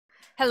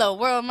Hello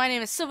world, my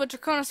name is Silver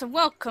Draconis and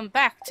welcome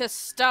back to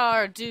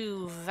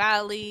Stardew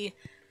Valley.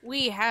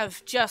 We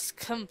have just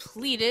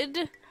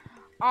completed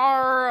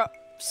our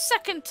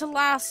second to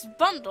last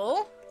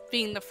bundle,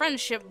 being the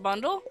friendship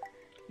bundle.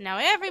 Now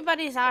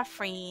everybody's our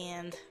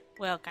friend.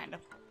 Well, kind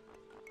of.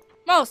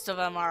 Most of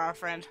them are our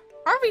friend.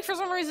 Harvey for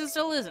some reason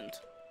still isn't.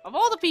 Of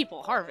all the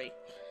people, Harvey.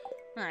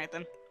 Alright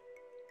then.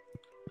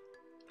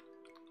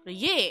 But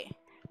yeah,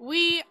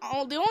 the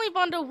only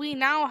bundle we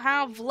now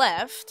have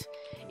left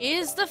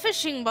is the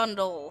fishing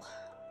bundle.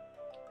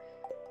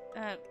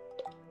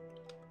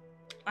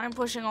 I'm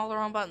pushing all the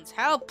wrong buttons.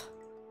 Help!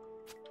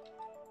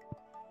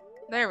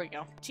 There we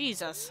go.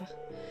 Jesus.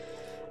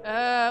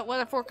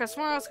 Weather forecast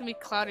tomorrow is gonna be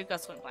cloudy,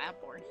 gust wind. Wow,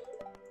 boring.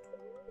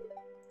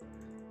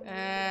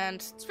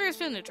 And spirits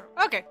feel neutral.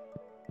 Okay.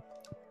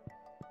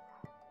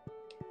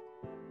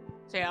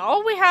 So yeah,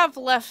 all we have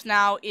left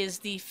now is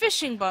the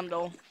fishing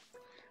bundle,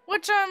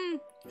 which I'm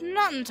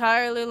not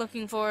entirely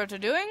looking forward to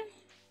doing.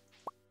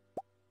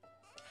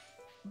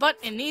 But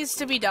it needs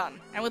to be done.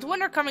 And with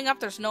winter coming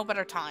up, there's no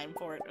better time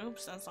for it.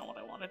 Oops, that's not what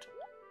I wanted.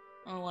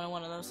 I wanted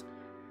one of those.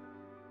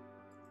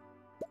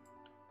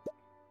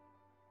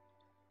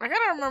 I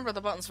gotta remember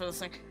the buttons for this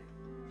thing.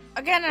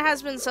 Again, it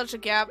has been such a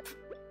gap.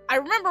 I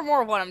remember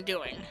more of what I'm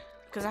doing,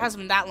 because it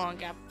hasn't been that long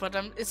gap, but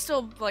it's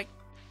still, like,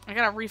 I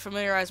gotta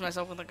refamiliarize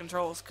myself with the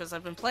controls, because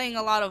I've been playing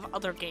a lot of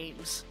other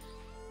games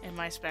in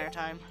my spare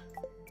time.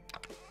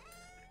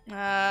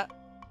 I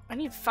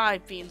need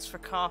 5 beans for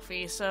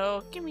coffee,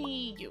 so give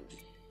me you.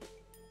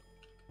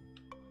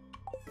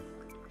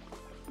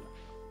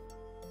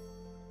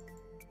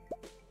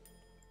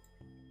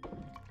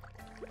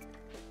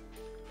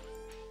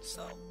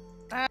 So,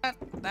 that.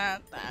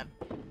 God.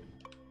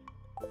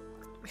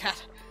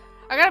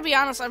 I gotta be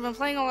honest, I've been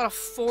playing a lot of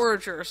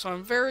Forager, so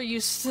I'm very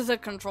used to the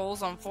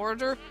controls on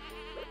Forager.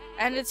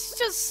 And it's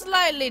just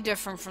slightly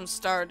different from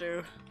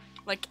Stardew.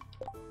 Like,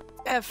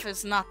 F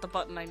is not the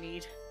button I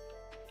need.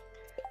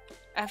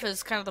 F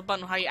is kind of the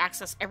button how you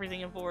access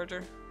everything in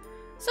Forager.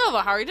 So,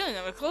 how are you doing?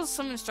 I'm gonna close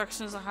some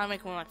instructions on how to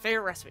make one of my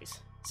favorite recipes.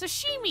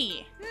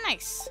 Sashimi!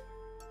 Nice!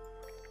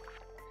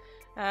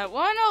 Well,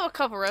 I know of a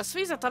couple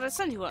recipes. I thought I'd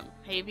send you one.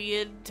 Maybe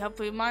it'd help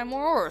me mine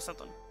more ore or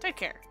something. Take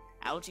care.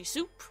 Algae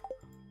soup.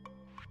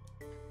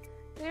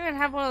 I even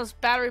have one of those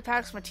battery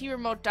packs. My TV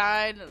remote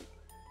died.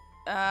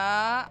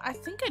 I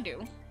think I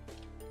do.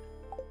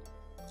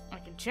 I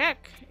can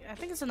check. I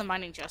think it's in the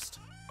mining chest.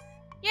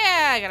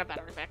 Yeah, I got a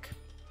battery pack.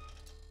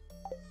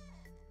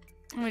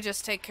 Let me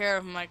just take care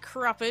of my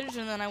croppage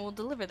and then I will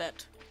deliver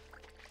that.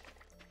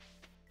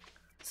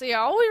 So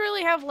yeah, all we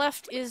really have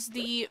left is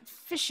the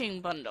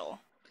fishing bundle.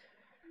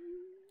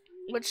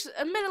 Which,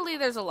 admittedly,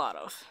 there's a lot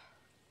of.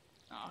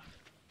 Oh.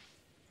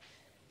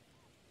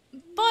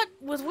 But,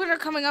 with winter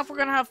coming up, we're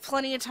gonna have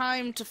plenty of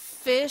time to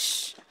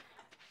fish,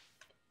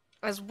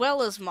 as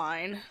well as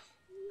mine.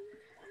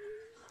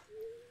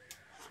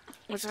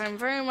 Which I'm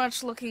very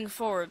much looking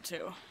forward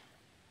to.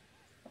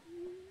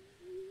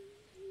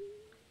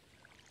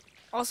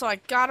 Also, I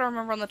gotta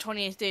remember on the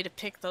 28th day to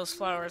pick those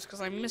flowers, because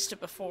I missed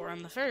it before,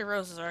 and the fairy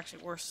roses are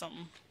actually worth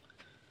something.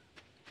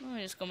 Let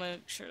me just go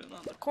make sure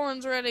that the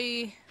corn's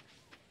ready.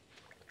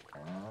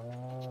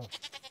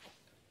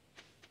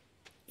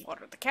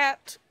 Water the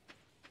cat.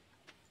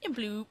 And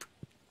bloop.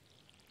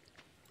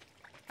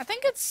 I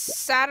think it's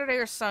Saturday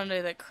or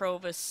Sunday that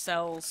Crovis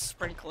sells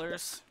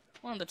sprinklers.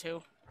 One of the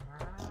two.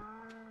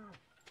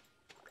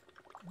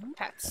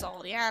 Pets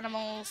all the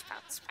animals.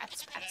 Pets.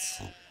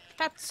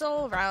 Pets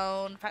all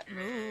around.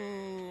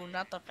 Moo,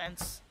 not the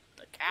fence.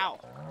 The cow.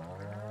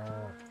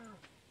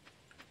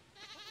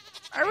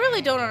 I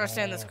really don't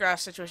understand this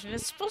grass situation.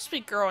 It's supposed to be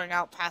growing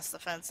out past the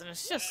fence, and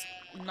it's just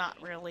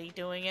not really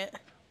doing it.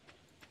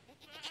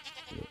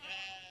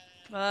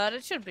 But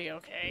it should be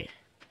okay.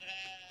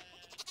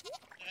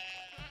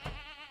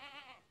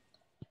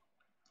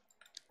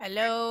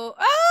 Hello?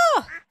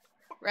 Oh!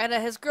 Retta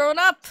has grown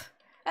up!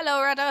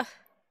 Hello, Retta!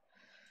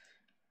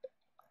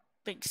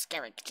 Big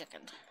scary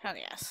chicken. Hell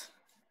yes.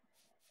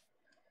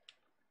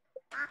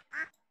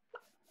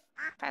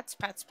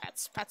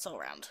 Pets all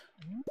around.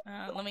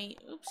 Let me,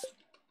 oops.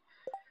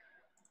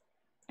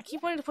 I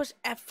keep wanting to push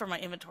F for my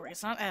inventory.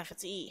 It's not F,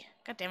 it's E.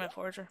 God damn it,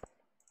 Forager.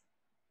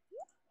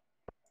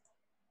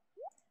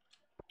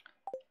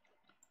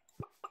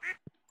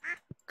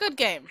 Good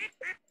game.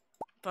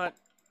 But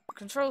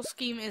control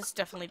scheme is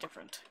definitely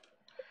different.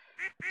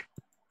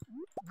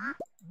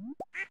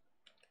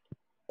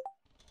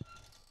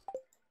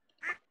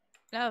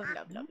 Love.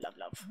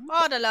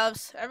 Oh, the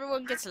loves.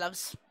 Everyone gets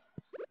loves.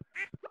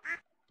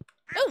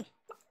 Oh!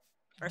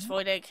 First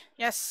void egg.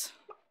 Yes.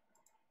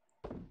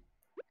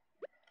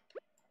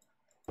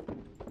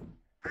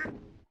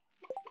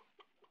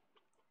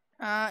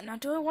 Now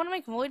do I want to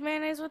make void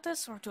mayonnaise with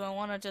this, or do I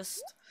want to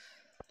just...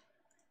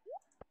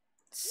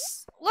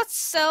 Let's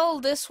sell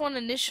this one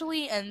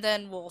initially, and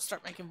then we'll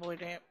start making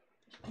void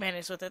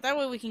mayonnaise with it. That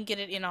way we can get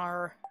it in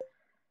our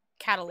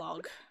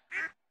catalog.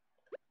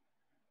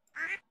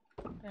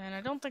 And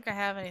I don't think I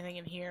have anything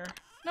in here.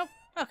 Nope.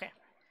 Okay.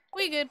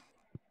 We good.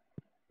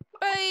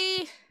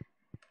 Bye!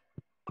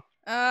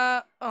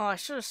 Oh, I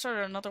should have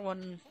started another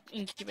one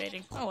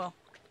incubating. Oh well.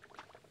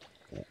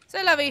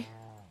 Say lovey.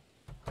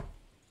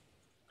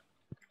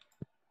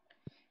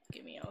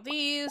 Give me all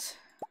these.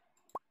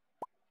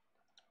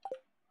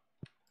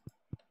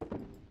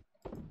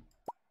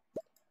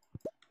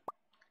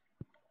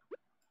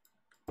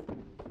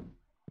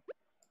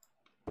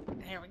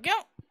 There we go.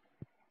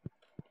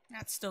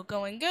 That's still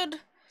going good.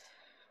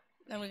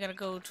 Then we gotta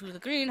go to the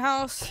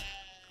greenhouse.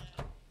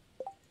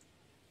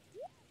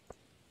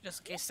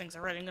 Just in case things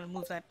are ready, I'm gonna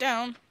move that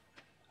down.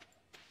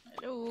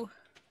 Hello.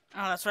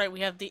 Oh, that's right,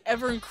 we have the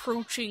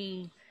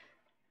ever-encroaching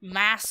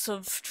mass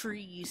of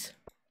trees.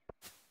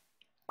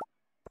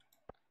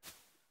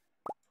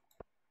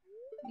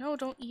 No,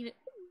 don't eat it.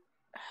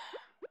 I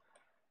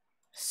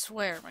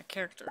swear, my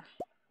character.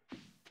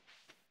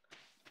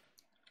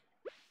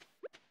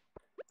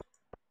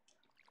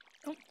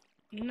 Oh,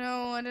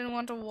 no, I didn't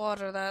want to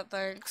water that,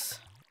 thanks.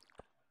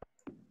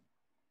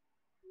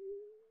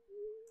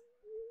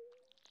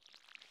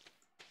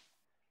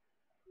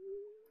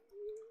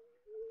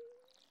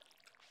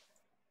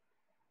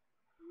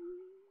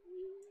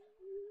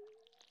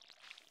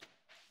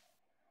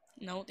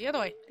 No, the other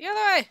way. The other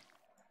way!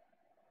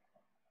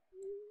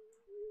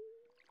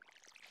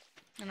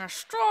 And our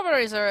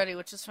strawberries are ready,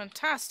 which is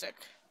fantastic.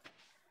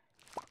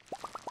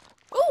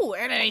 Ooh,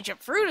 and an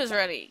ancient fruit is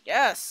ready.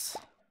 Yes!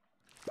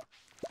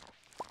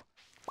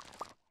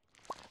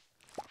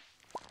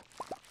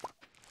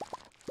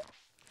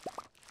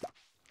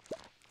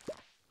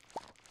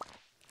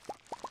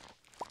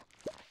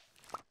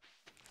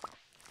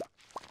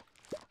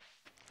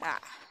 Ah,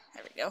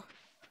 there we go.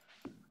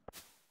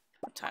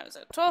 What time is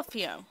it? 12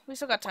 p.m. We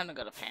still got time to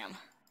go to Pam.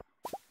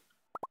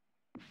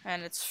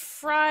 And it's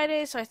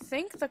Friday, so I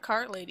think the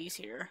cart lady's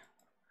here.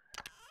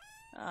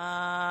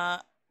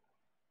 Don't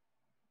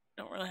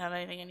really have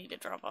anything I need to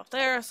drop off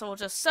there, so we'll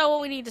just sell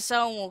what we need to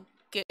sell and we'll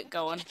get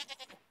going.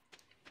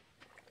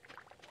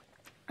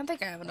 I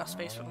think I have enough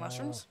space for the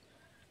mushrooms.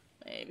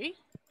 Maybe.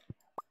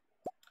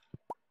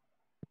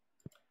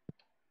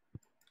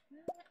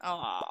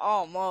 Oh,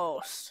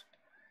 almost.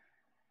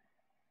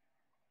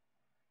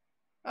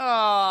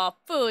 Oh,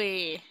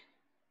 phooey.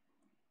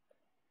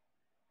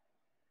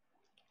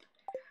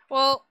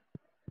 Well,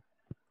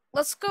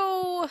 let's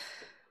go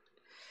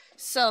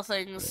sell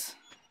things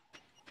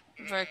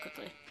very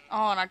quickly.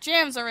 Oh, and our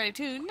jams are ready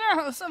too.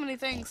 No, so many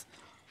things.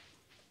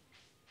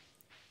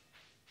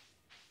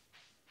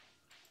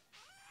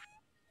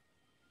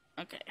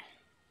 Okay.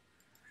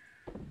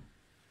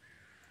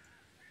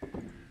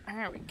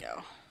 There we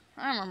go.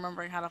 I'm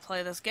remembering how to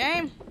play this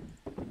game.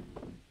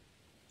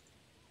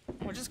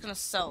 We're just gonna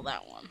sell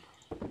that one.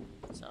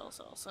 Sell,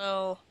 sell,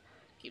 sell.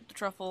 Keep the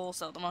truffle,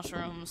 sell the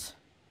mushrooms.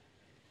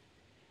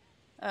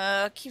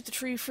 Keep the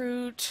tree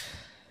fruit.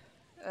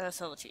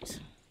 Sell the cheese.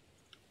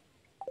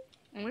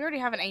 And we already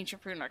have an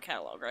ancient fruit in our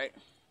catalog, right?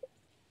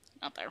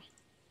 Not there.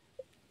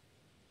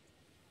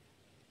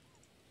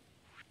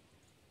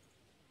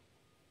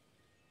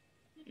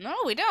 No,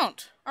 we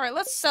don't. Alright,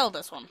 let's sell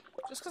this one.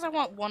 Just because I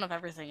want one of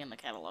everything in the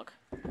catalog.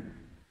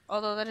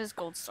 Although that is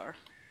gold star.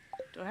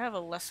 Do I have a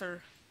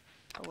lesser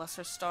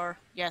star?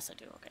 Yes, I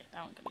do. Okay,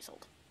 that one can be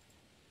sold.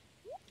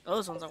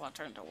 Those ones I want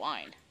to turn into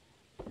wine.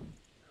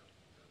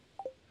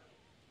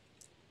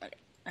 Okay,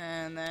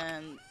 and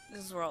then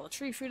this is where all the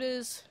tree fruit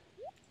is.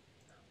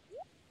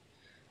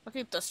 I'll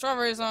keep the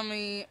strawberries on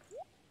me.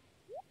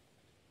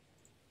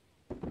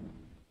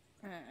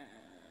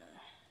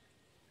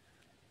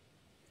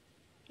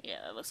 Yeah,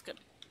 that looks good.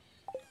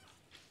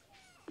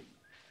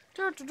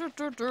 I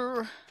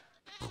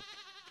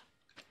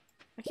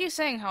keep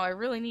saying how I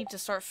really need to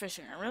start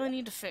fishing. I really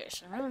need to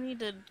fish. I really need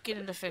to get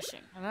into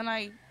fishing. And then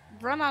I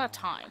run out of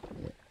time.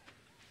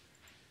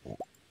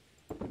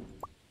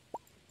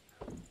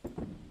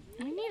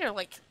 I need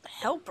like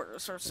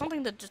helpers or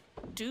something to just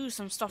do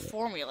some stuff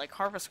for me, like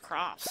harvest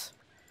crops.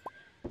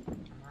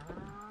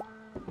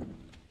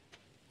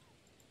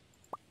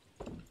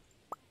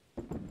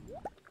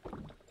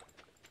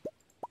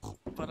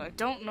 But I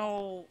don't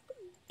know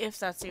if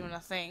that's even a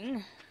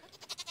thing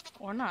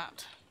or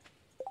not.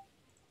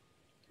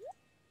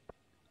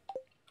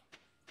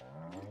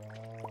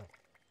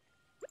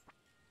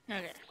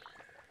 Okay.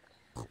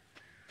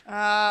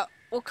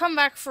 We'll come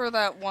back for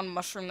that one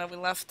mushroom that we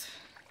left.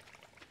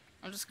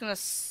 I'm just gonna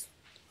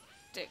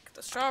stick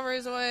the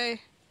strawberries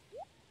away.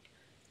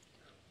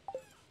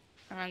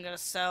 And I'm gonna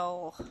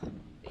sell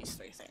these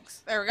 3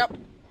 things. There we go.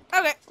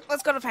 Okay,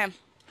 let's go to Pam.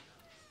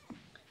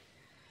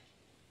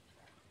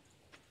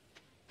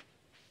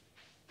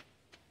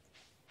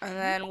 And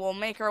then we'll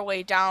make our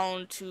way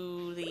down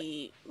to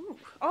the... Ooh.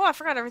 Oh, I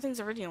forgot everything's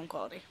iridium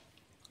quality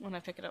when I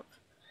pick it up.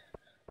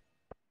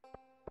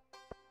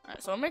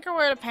 Alright, so we'll make our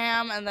way to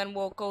Pam, and then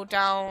we'll go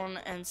down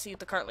and see if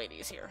the cart lady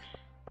is here.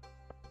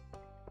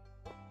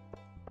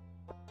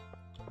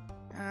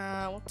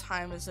 What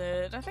time is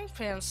it? I think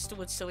Pam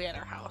would still be at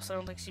her house. I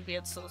don't think she'd be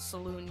at the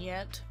saloon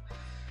yet.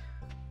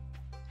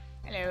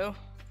 Hello.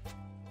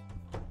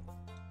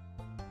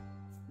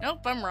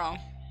 Nope, I'm wrong.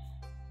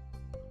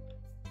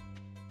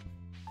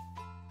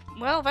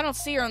 Well, if I don't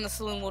see her in the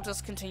saloon, we'll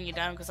just continue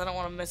down because I don't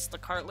want to miss the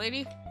cart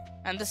lady.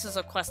 And this is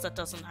a quest that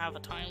doesn't have a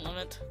time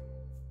limit.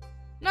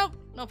 Nope,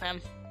 no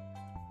Pam.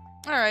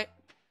 Alright.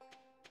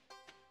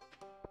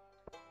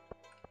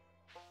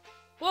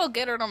 We'll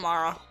get her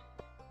tomorrow.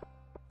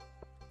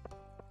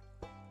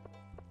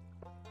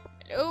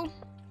 Hello?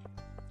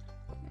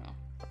 No.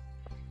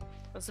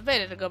 I was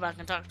debated to go back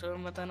and talk to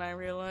him, but then I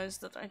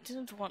realized that I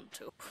didn't want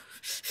to.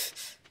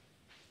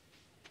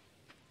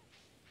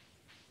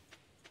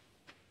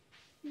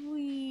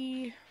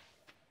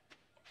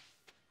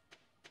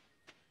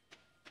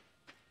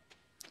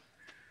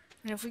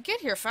 And if we get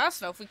here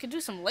fast enough, we could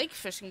do some lake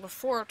fishing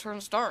before it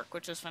turns dark,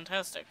 which is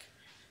fantastic.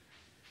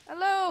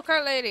 Hello,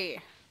 cart lady!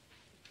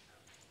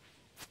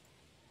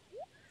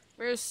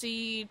 Rare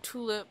seed,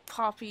 tulip,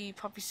 poppy,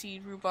 poppy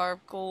seed, rhubarb,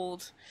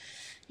 gold,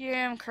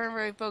 yam,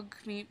 cranberry, bug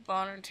meat,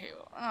 bonner,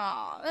 too.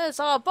 Aw, that's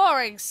all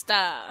boring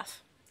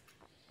stuff!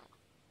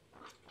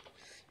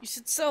 You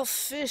should sell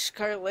fish,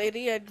 cart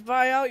lady. I'd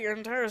buy out your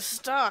entire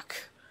stock.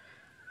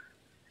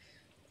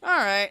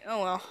 Alright,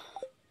 oh well.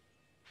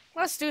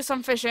 Let's do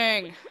some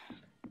fishing!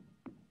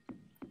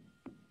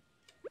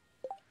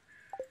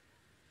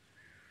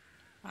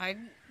 I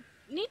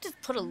need to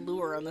put a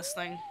lure on this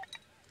thing.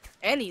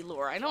 Any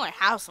lure. I know I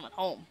have some at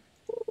home.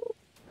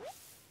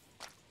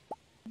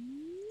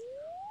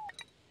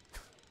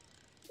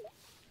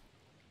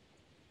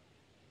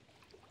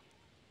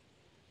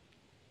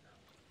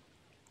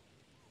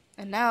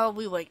 And now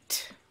we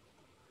wait.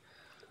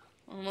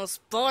 One of the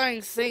most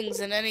boring things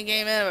in any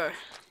game ever.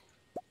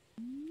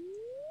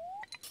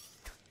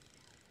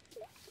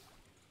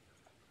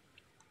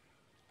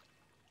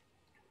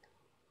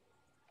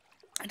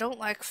 I don't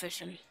like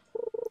fishing.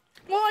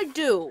 Well, I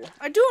do.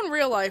 I do in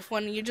real life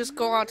when you just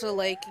go out to the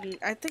lake and...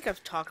 I think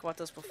I've talked about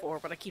this before,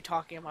 but I keep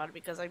talking about it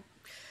because I...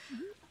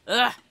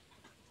 Ugh!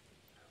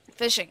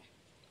 Fishing.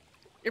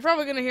 You're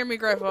probably gonna hear me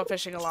gripe about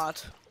fishing a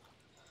lot.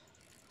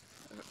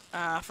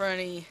 For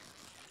any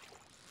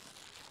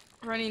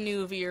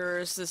new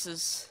viewers, this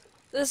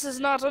is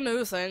not a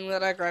new thing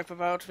that I gripe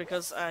about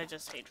because I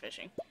just hate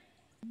fishing.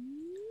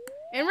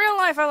 In real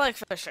life, I like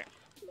fishing.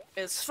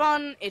 It's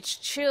fun, it's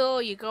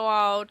chill, you go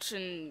out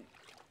and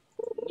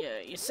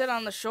you sit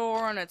on the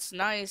shore and it's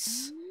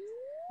nice,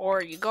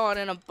 or you go out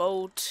in a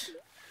boat,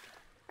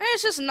 and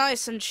it's just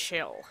nice and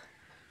chill.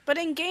 But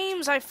in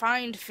games, I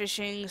find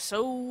fishing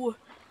so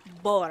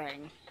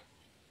boring.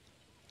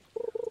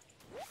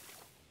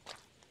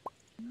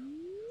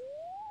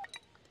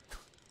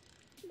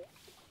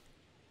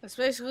 It's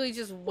basically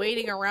just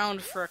waiting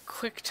around for a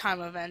quick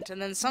time event,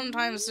 and then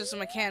sometimes there's a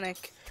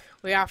mechanic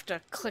we have to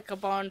click a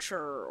bunch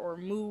or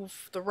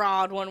move the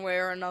rod one way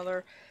or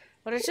another.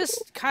 But it's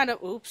just kind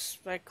of, oops,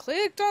 I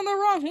clicked on the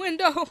wrong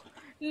window.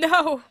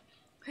 No!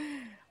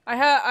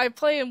 I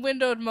play in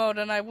windowed mode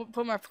and I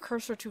put my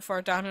cursor too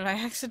far down and I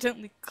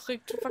accidentally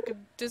clicked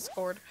fucking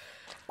Discord.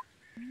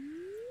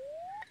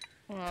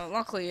 Well,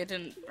 luckily it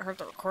didn't hurt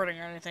the recording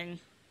or anything,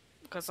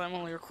 because I'm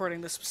only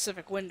recording this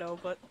specific window,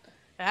 but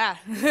I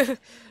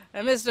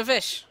missed a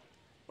fish.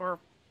 Or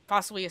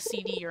possibly a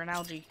CD or an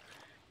algae.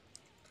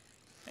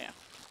 Yeah.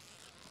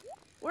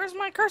 Where's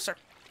my cursor?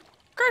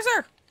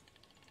 Cursor!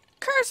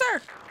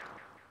 Cursor!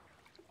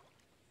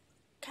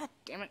 God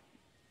damn it.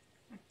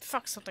 I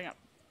fucked something up.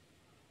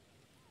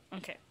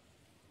 Okay.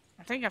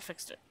 I think I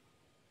fixed it.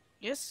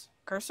 Yes?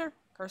 Cursor?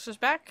 Cursor's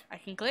back? I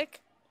can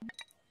click?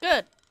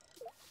 Good!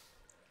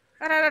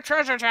 I had a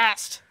treasure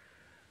chest!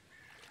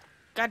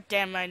 God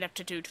damn my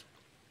ineptitude.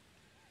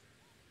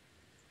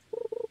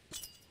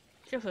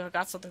 Can't believe I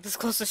got something this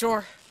close to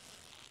shore.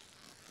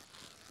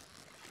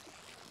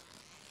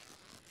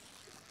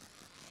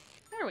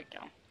 There we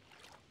go.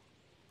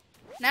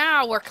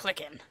 Now we're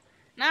clicking.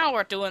 Now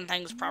we're doing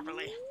things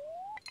properly.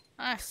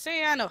 I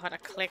see, I know how to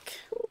click.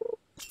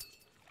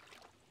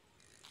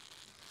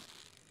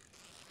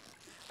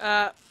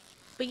 But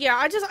yeah,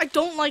 I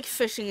don't like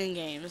fishing in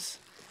games.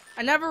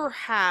 I never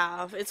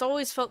have. It's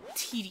always felt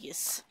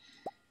tedious.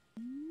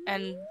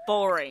 And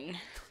boring.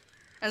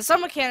 And some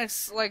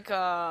mechanics, like,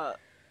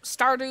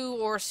 Stardew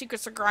or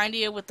Secrets of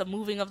Grindia with the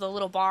moving of the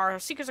little bar.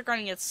 Secrets of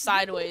Grindia, it's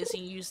sideways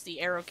and you use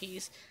the arrow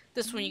keys.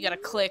 This one you gotta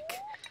click.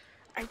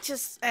 I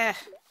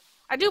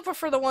do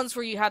prefer the ones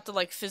where you have to,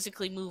 like,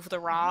 physically move the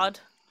rod.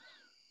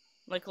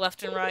 Like,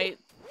 left and right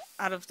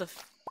out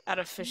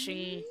of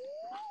fishing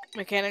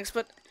mechanics,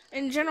 but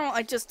in general,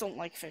 I just don't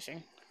like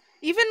fishing.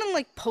 Even in,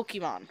 like,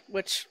 Pokemon,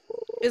 which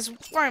is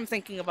why I'm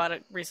thinking about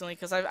it recently,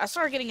 because I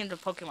started getting into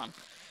Pokemon,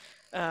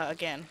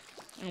 again.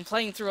 I'm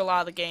playing through a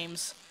lot of the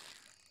games.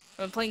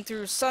 I've been playing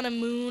through Sun and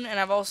Moon, and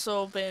I've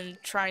also been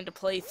trying to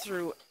play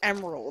through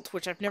Emerald,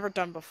 which I've never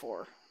done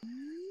before.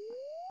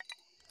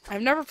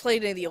 I've never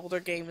played any of the older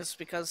games,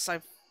 because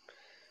I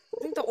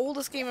think the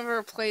oldest game I've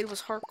ever played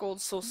was Heart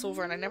Gold, Soul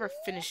Silver, and I never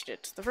finished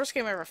it. The first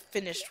game I ever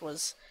finished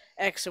was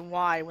X and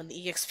Y, when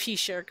the EXP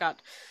share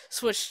got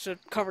switched to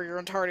cover your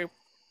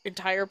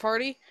entire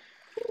party.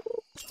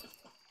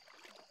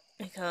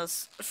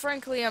 Because,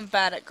 frankly, I'm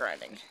bad at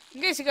grinding.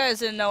 In case you guys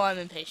didn't know, I'm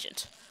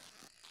impatient.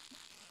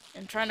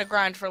 And trying to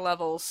grind for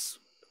levels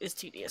is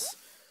tedious.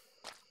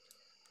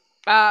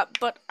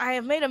 But I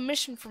have made a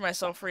mission for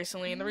myself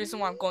recently, and the reason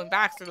why I'm going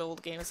back through the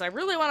old game is I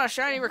really want a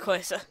shiny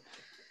Rayquaza.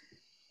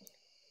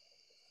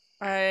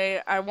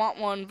 I want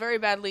one very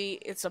badly.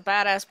 It's a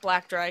badass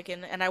black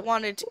dragon, and I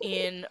want it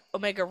in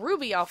Omega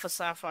Ruby Alpha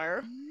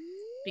Sapphire,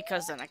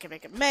 because then I can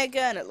make it Mega,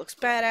 and it looks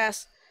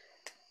badass.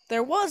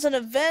 There was an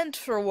event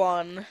for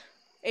one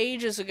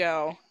ages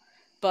ago,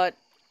 but,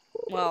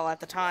 well,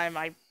 at the time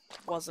I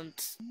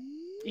wasn't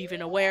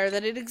even aware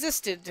that it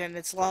existed, and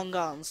it's long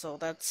gone, so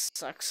that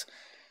sucks.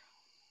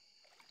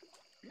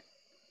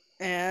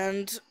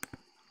 And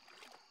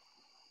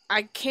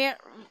I can't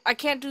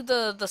do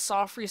the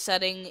soft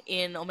resetting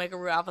in Omega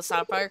Ruby Alpha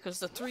Sapphire because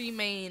the 3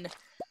 main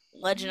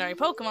legendary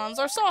Pokemons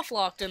are soft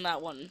locked in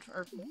that one,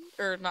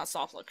 or not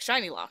soft locked,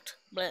 shiny locked.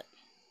 But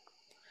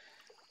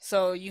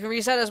so you can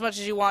reset as much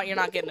as you want, you're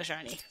not getting a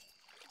shiny,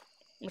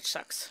 which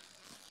sucks.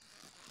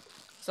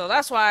 So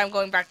that's why I'm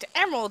going back to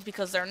Emerald,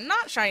 because they're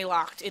not shiny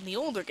locked in the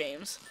older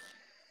games.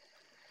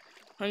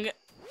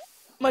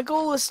 My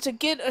goal is to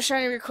get a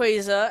shiny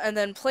Rayquaza and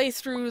then play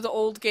through the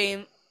old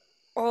game.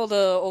 All the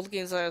old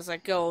games as I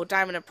go: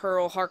 Diamond and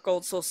Pearl, Heart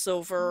Gold, Soul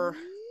Silver,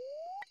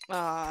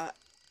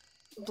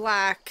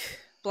 Black,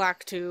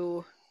 Black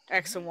 2,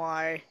 X and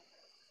Y,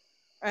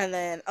 and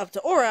then up to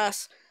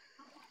Oras.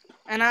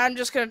 And I'm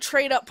just gonna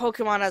trade up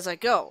Pokemon as I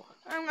go.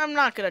 I'm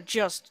not gonna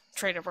just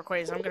trade up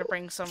Rayquaza. I'm gonna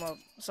bring some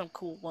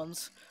cool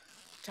ones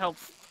to help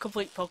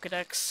complete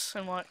Pokedex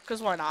and what?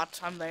 Cause why not?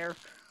 I'm there.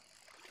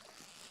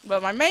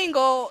 But my main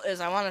goal is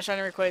I want a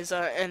shiny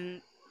Rayquaza,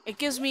 and it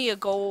gives me a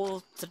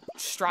goal to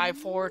strive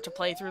for to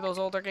play through those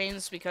older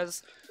games,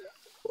 because,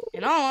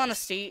 in all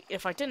honesty,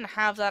 if I didn't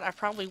have that, I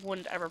probably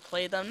wouldn't ever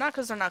play them. Not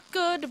because they're not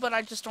good, but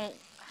I just don't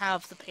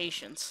have the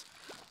patience.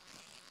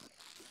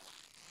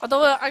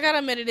 Although, I gotta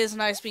admit, it is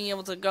nice being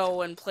able to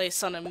go and play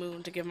Sun and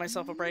Moon to give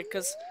myself a break,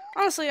 because,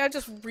 honestly, I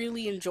just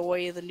really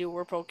enjoy the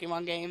newer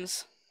Pokemon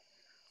games.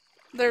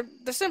 They're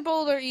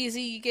simple, they're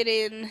easy, you get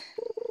in,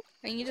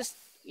 and you just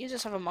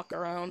have a muck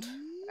around.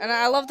 And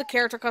I love the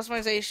character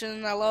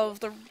customization. I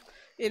love the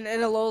in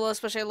Alola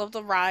especially. I love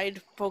the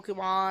ride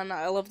Pokemon.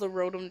 I love the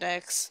Rotom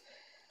Dex.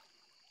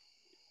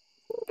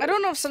 I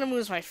don't know if Sun and Moon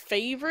is my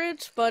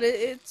favorite, but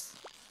it's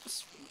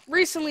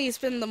recently it's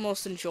been the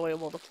most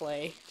enjoyable to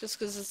play, just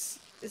because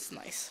it's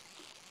nice.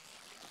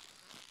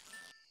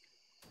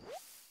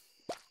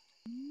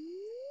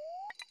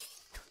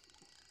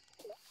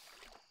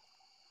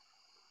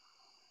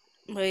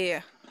 But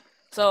yeah,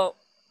 so.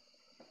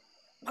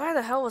 Why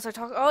the hell was I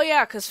talking? Oh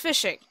yeah, because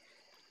fishing.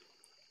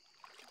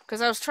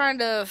 Because I was trying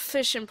to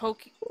fish in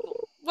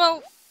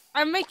Well,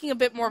 I'm making a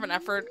bit more of an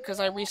effort because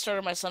I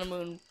restarted my Sun and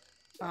Moon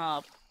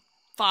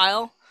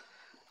file.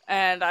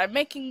 And I'm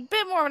making a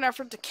bit more of an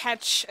effort to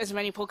catch as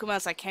many Pokemon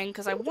as I can,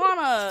 because I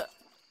wanna...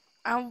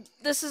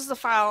 this is the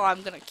file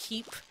I'm gonna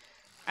keep.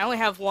 I only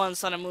have one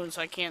Sun and Moon,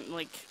 so I can't,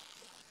 like,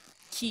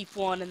 keep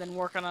one and then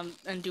work on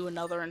and do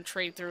another and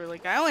trade through.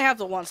 Like, I only have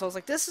the one, so I was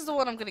like, this is the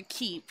one I'm gonna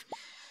keep.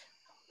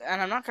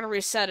 And I'm not gonna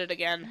reset it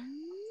again.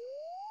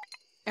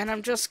 And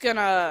I'm just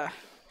gonna...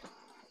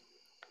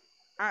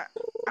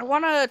 I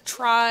wanna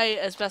try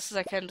as best as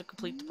I can to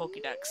complete the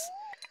Pokédex.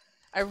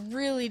 I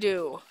really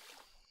do.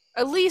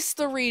 At least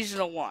the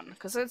regional one,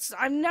 because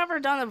I've never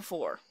done it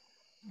before.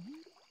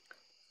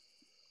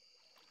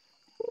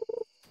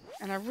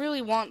 And I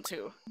really want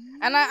to.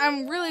 And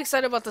I'm really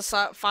excited about the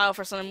file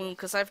for Sun and Moon,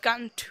 because I've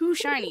gotten 2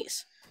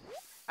 shinies.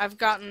 I've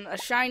gotten a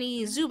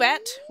shiny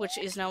Zubat, which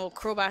is now a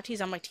Crobat.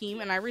 He's on my team.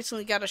 And I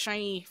recently got a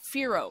shiny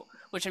Fearow,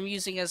 which I'm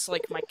using as,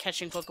 like, my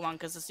catching Pokemon,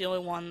 because it's the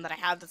only one that I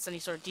have that's any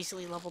sort of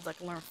decently leveled that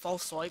can learn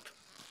False Swipe.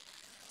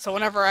 So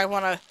whenever I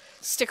want to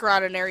stick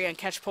around an area and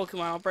catch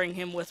Pokemon, I'll bring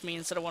him with me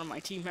instead of one of my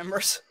team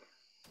members.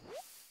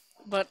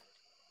 But,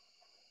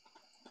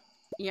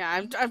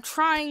 yeah, I'm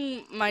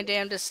trying my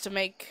damnedest to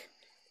make...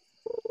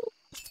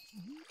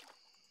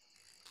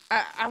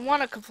 I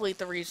want to complete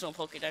the regional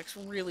Pokédex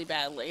really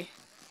badly.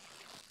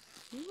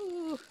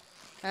 Ooh.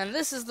 And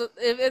this is the...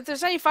 If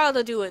there's any file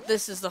to do it,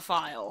 this is the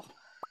file.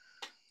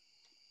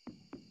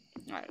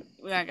 Alright,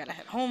 I gotta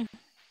head home.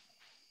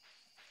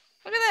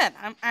 Look at that!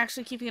 I'm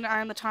actually keeping an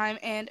eye on the time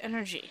and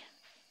energy.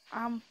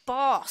 I'm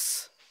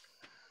boss.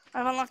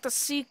 I've unlocked the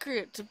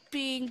secret to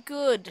being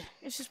good.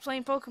 It's just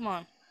playing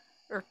Pokemon.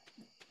 Or,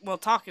 well,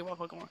 talking about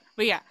Pokemon.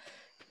 But yeah.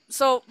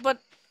 So, but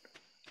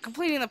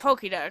completing the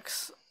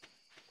Pokédex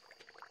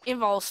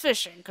involves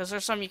fishing, because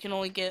there's some you can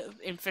only get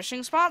in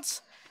fishing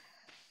spots.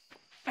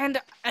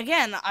 And,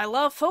 again, I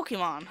love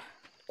Pokemon.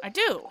 I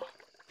do.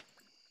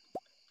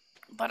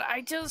 But I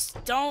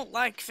just don't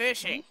like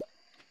fishing.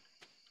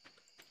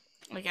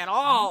 Like, at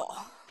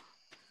all.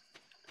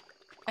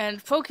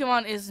 And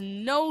Pokemon is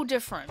no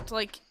different.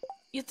 Like,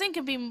 you'd think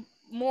it'd be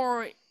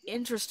more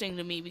interesting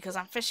to me, because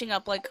I'm fishing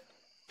up, like...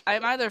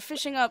 I'm either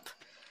fishing up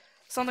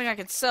something I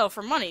could sell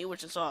for money,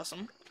 which is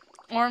awesome,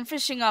 or I'm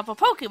fishing up a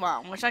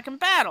Pokemon, which I can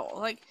battle.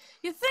 Like,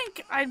 you'd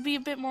think I'd be a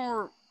bit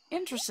more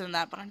interested in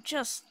that, but I'm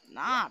just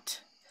not.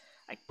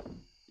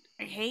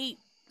 I hate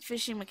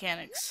fishing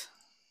mechanics.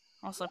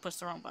 Also, I pushed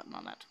the wrong button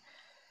on that.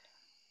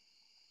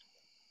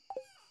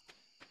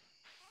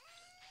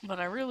 But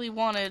I really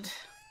wanted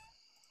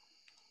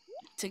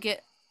to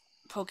get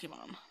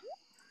Pokemon.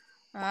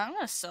 I'm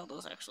gonna sell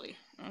those, actually.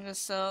 I'm gonna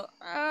sell...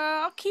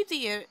 I'll keep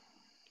the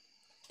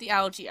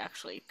algae,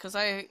 actually, because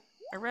I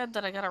read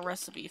that I got a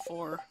recipe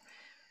for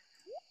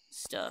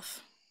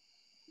stuff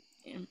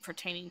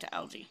pertaining to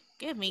algae.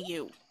 Give me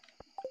you.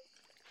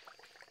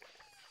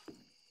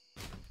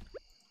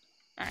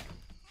 Alright.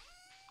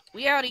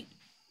 We outie.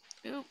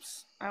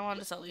 Oops. I wanted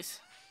to sell these.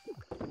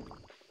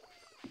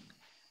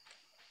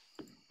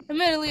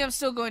 Admittedly, I'm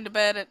still going to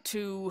bed at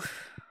 2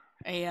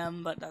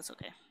 a.m., but that's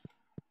okay.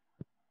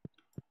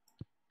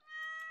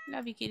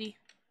 Love you, kitty.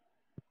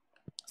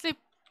 Sleep.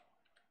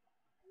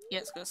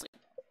 Yes, go to sleep.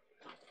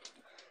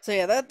 So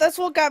yeah, that's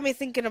what got me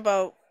thinking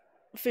about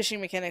fishing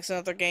mechanics in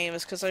other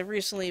games, because I've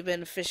recently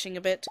been fishing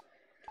a bit.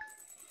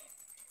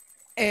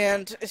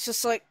 And it's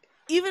just like,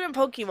 even in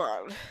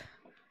Pokemon,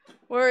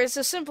 where it's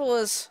as simple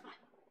as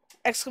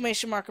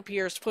exclamation mark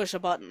appears, push a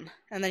button,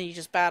 and then you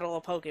just battle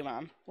a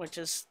Pokemon, which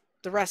is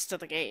the rest of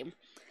the game.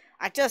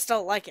 I just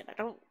don't like it.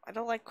 I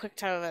don't like quick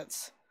time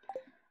events.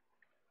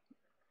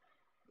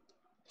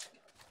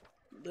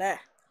 Bleh.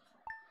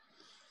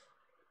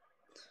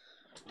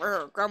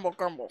 Grumble,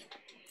 grumble.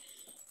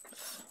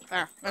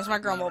 There, there's my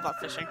grumble about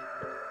fishing.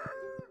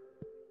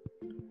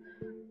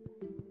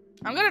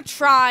 I'm gonna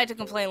try to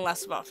complain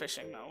less about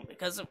fishing, though,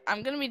 because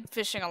I'm gonna be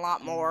fishing a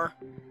lot more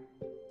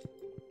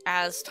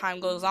as time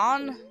goes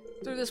on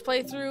through this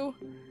playthrough.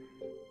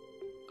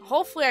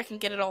 Hopefully I can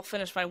get it all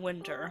finished by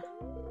winter.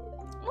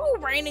 Oh,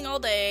 raining all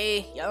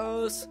day.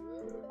 Yes.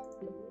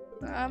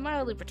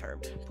 Mildly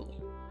perturbed. Cool.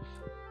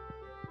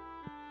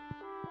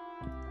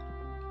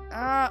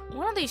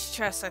 One of these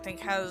chests, I think,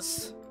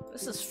 has...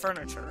 This is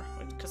furniture,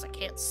 because I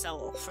can't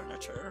sell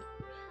furniture.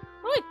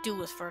 What do I do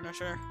with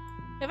furniture?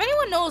 If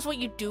anyone knows what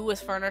you do with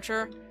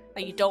furniture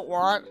that you don't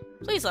want,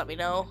 please let me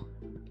know.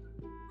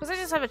 Because I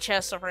just have a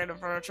chest of random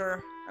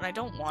furniture, and I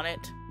don't want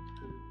it.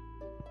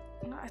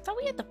 I thought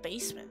we had the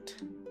basement.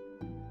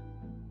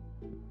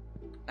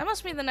 That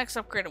must be the next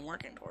upgrade I'm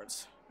working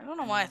towards. I don't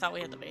know why I thought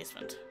we had the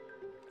basement.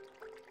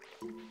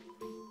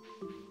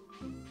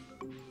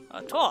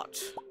 A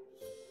torch.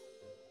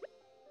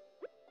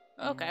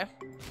 Okay.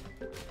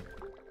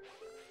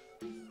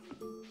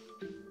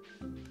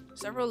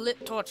 Several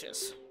lit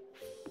torches.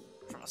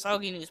 From a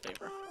soggy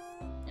newspaper.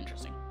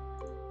 Interesting.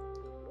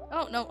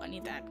 Oh, no, I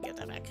need that. Get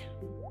that back.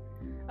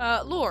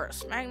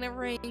 Lures. Magnet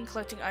ring,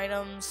 collecting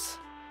items,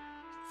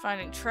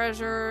 finding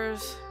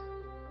treasures.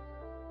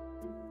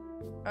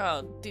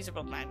 Oh, these are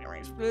both magnet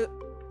rings.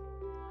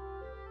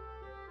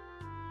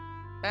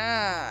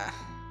 Ah.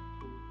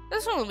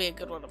 This one will be a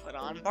good one to put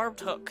on. Barbed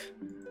hook.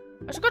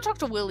 I should go talk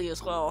to Willy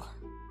as well.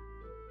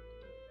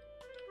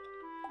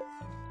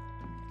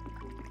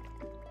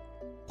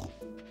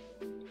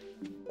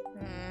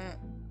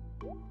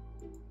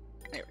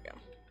 There we go.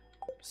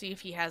 See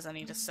if he has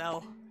any to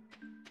sell.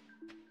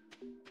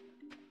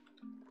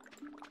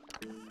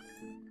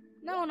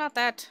 No, not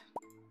that.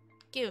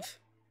 Give.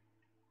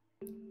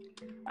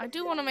 I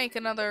do want to make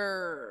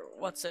another...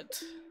 What's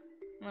it?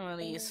 One of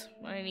these.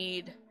 I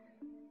need...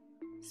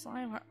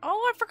 Slime...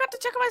 Oh, I forgot to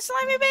check on my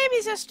slimy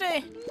babies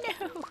yesterday!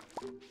 No!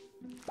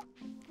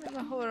 I'm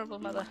a horrible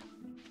mother.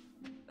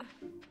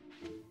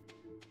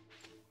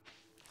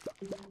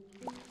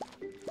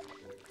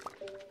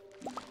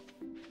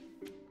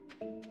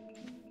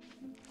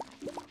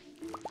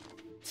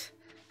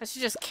 I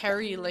should just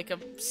carry, like, a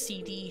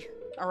CD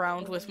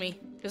around with me.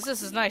 Because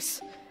this is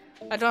nice.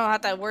 I don't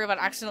have to worry about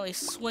accidentally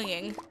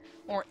swinging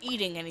or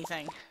eating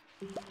anything.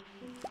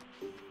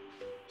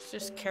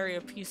 Just carry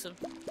a piece of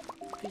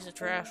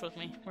trash with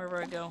me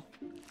wherever I go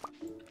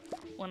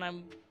when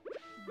I'm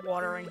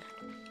watering.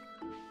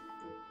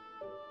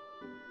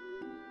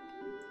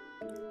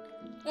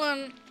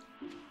 1,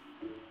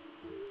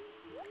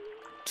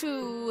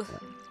 2,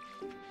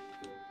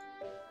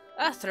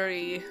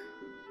 3,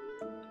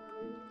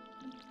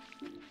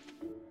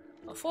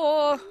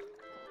 4,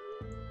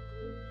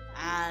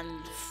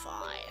 and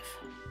 5.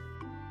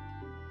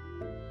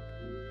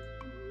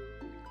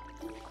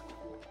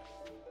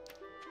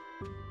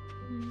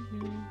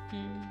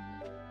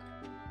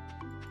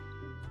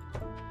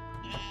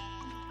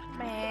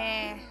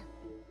 Meh.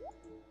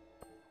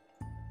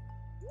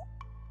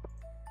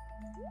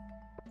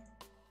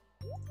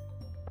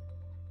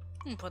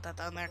 I'm gonna put that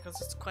down there because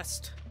it's a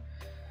quest.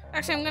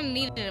 Actually, I'm gonna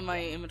need it in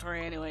my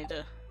inventory anyway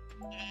to...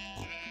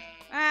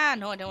 Ah,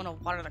 no, I don't want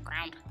to water the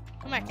ground.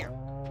 Come back here.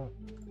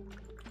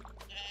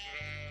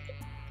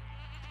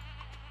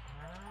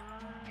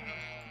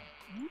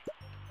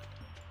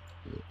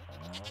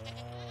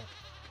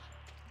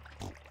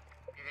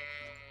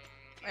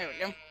 There we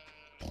go.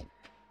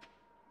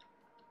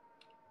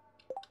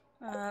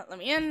 Let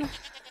me in.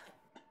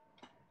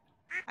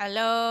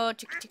 Hello,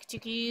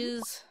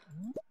 chickies.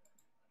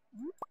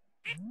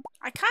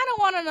 I kind of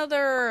want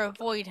another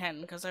void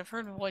hen because I've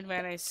heard void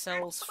mayonnaise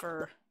sells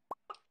for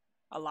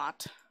a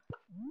lot.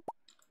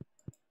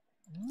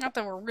 Not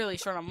that we're really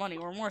short on money,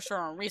 we're more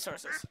short on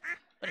resources.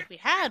 But if we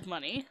had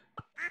money,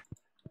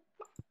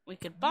 we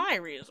could buy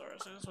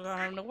resources without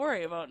having to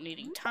worry about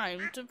needing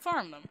time to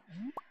farm them.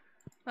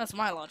 That's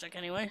my logic,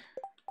 anyway.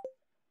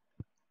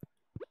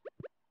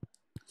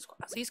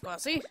 Squassy,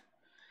 squassy.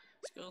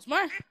 Excuse me.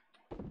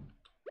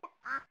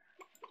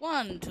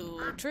 1,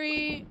 2,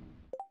 3.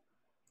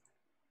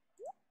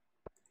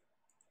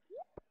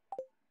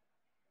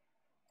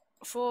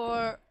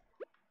 4,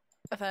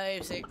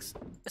 5, 6,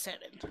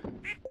 7.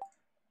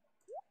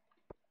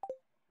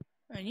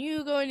 And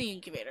you go in the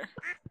incubator.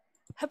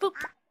 Haboop.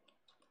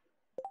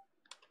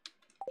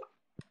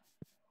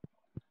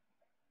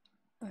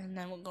 And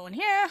then we'll go in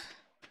here.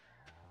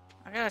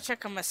 I gotta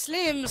check on my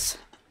slims.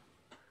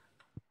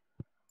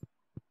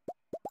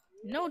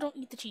 No, don't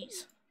eat the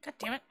cheese. God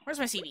damn it. Where's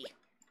my CD?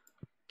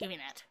 Give me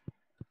that.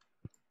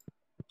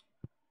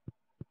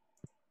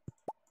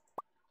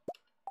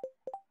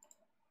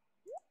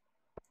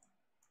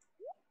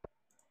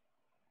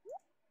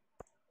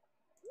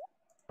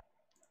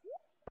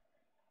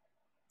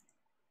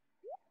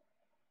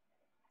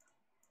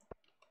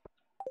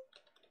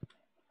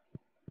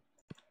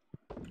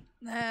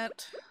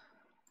 That.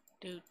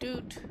 Doot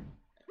doot.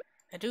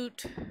 A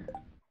doot.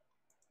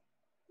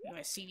 Get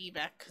my CD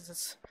back because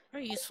it's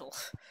very useful.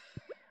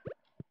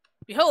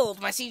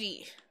 Behold my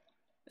CD!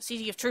 The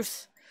CD of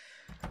truth.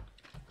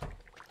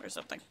 Or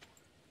something.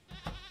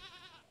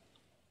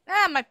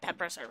 Ah, my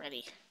peppers are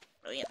ready.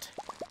 Brilliant.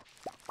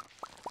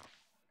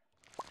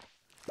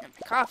 And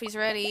my coffee's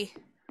ready.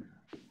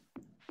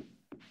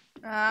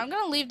 I'm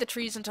gonna leave the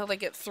trees until they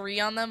get 3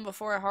 on them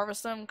before I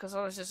harvest them, because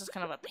otherwise it's just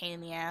kind of a pain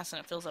in the ass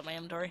and it fills up my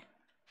inventory.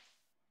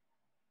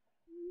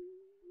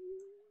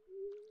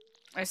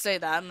 I say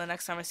that, and the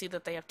next time I see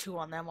that they have 2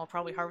 on them, I'll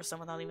probably harvest them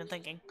without even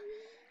thinking.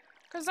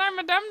 Because I'm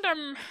a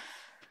dum-dum.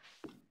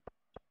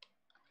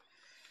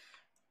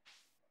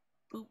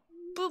 Boop,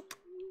 boop.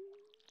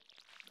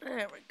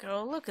 There we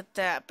go. Look at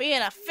that.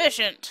 Being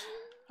efficient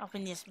up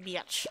in this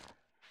bitch.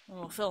 And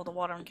we'll fill the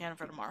watering can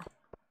for tomorrow.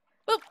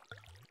 Boop.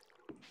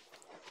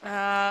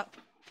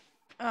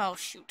 Oh,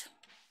 shoot.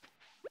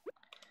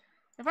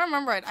 If I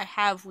remember right, I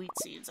have wheat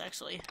seeds,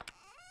 actually.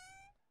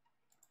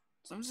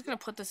 So I'm just gonna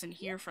put this in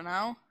here for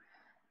now.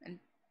 And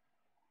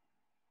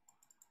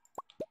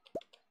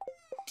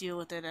deal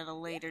with it at a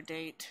later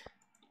date.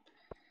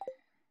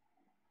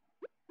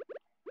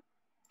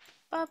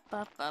 Up,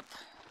 up, up.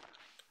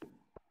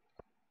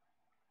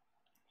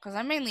 Because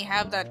I mainly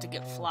have that to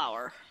get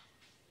flour.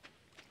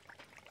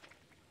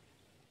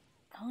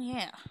 Oh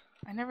yeah.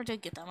 I never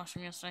did get that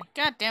mushroom yesterday.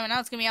 God damn it, now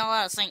it's gonna be all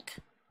out of sync.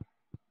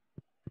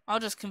 I'll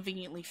just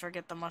conveniently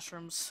forget the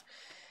mushrooms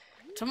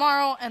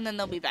tomorrow, and then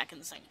they'll be back in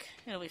the sink.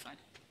 It'll be fine.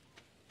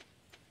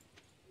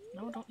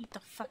 No, don't eat the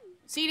fuck.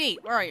 CD,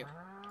 where are you?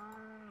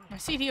 My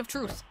CD of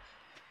truth.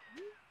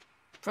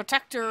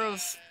 Protector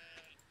of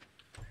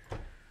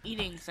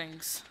eating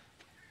things.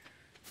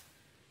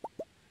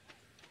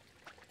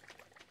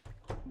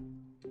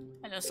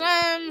 Hello,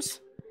 Slims!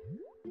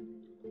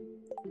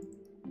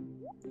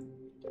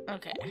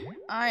 Okay,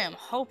 I am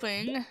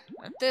hoping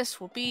that this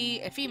will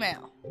be a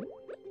female.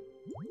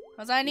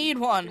 Because I need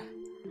one.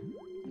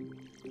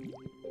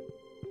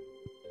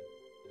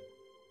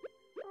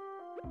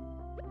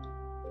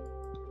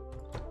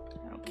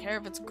 I don't care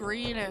if it's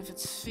green, if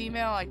it's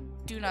female, I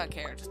do not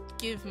care. Just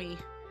give me.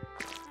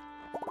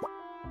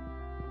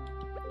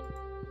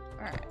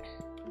 Alright.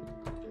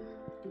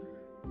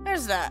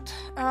 There's that.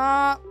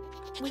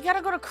 We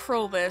gotta go to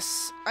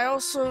Krobus. I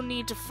also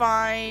need to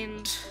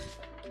find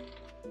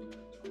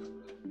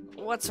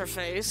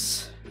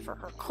what's-her-face for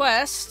her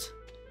quest.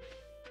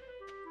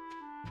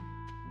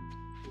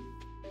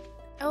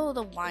 Oh,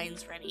 the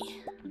wine's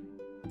ready.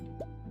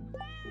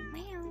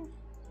 Meow.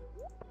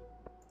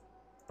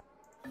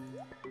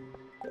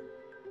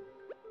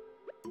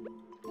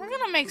 We're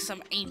gonna make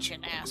some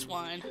ancient-ass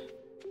wine.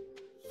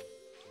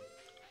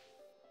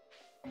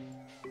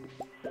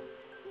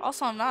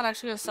 Also, I'm not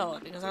actually gonna sell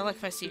it because I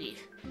like my CD.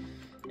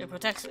 It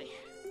protects me.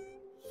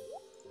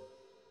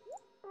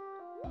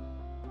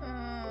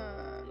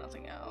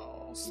 Nothing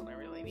else that I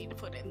really need to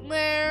put in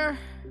there.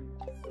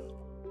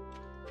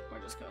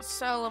 We're just gonna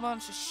sell a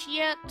bunch of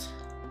shit.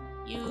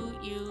 You.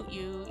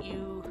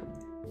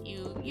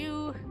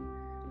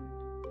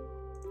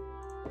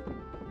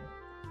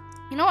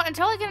 You know what?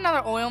 Until I get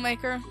another oil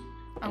maker,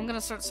 I'm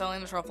gonna start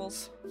selling the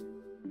truffles.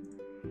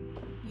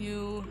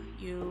 You.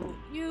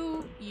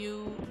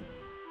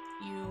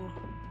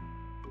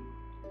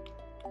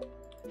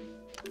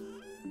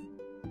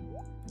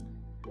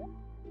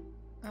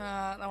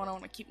 That one I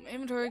want to keep in my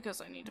inventory because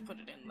I need to put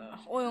it in the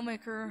oil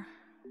maker.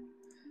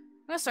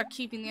 I'm gonna start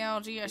keeping the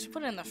algae. I should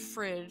put it in the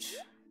fridge,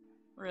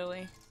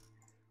 really.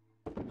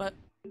 But,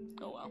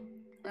 oh well.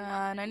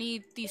 And I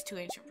need these 2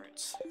 ancient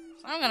fruits.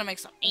 So I'm gonna make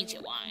some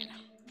ancient wine.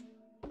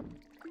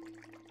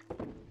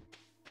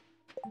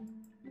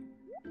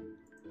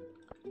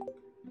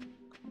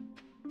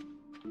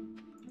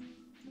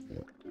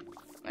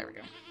 There we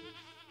go.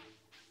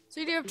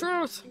 CD of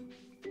truth!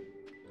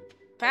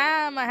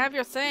 Pam, I have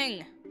your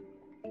thing!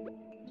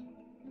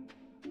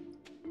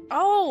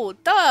 Oh,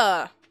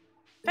 duh!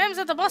 Pam's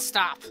at the bus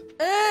stop!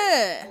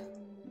 Ugh!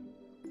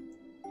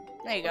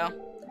 There you go.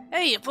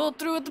 Hey, you pulled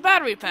through with the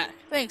battery pack.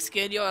 Thanks,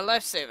 kid. You're a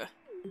lifesaver.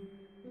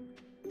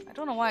 I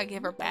don't know why I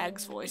gave her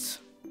Bag's voice.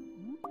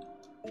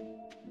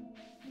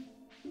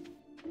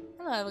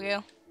 Hello,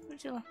 Abigail.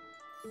 Would you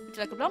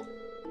like a plum?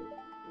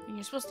 And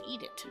you're supposed to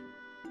eat it.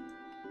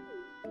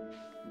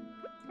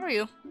 Who are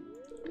you?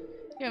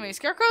 You have any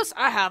scarecrows?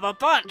 I have a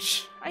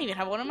bunch! I even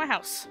have one in my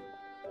house.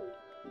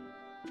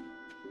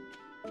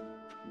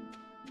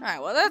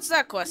 Alright, well that's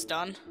that quest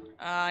done.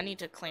 I need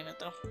to claim it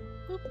though.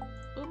 Boop,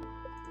 boop,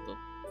 boop.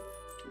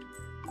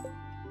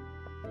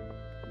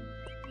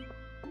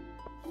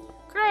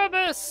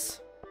 Krabus!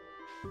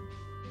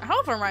 I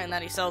hope I'm right in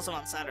that he sells them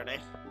on Saturday.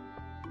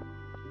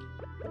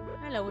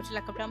 Hello, would you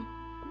like a plum?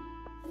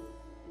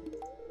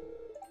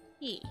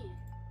 Yeah.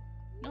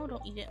 No,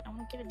 don't eat it. I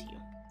want to give it to you.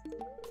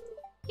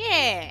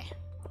 Yeah!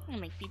 I'll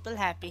make people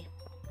happy.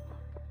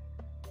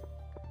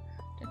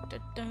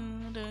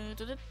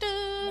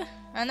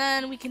 And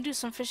then we can do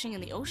some fishing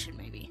in the ocean,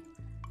 maybe.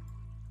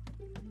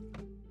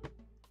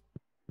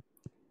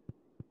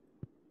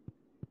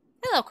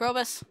 Hello,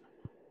 Krobus.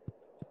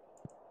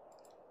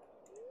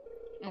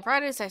 On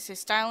Fridays, I say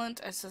silent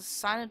as a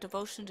silent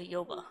devotion to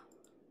Yoba.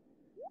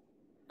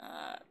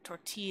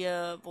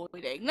 Tortilla,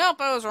 void egg.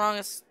 Nope, I was wrong.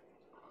 It's...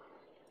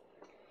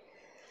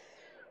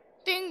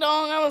 Ding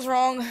dong, I was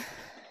wrong.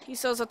 He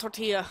sells a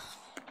tortilla.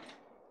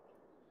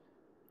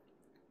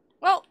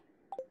 Well,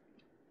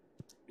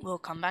 we'll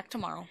come back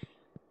tomorrow.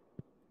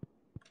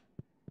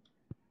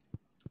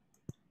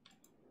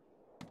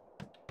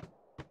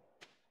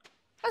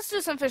 Let's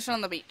do some fishing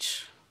on the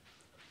beach.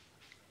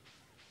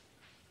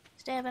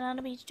 Stabbing on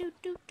the beach, doo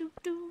doo doo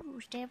doo.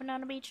 Stabbing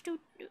on the beach, doo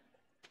doo.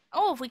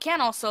 Oh, if we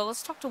can also,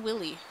 let's talk to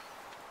Willy.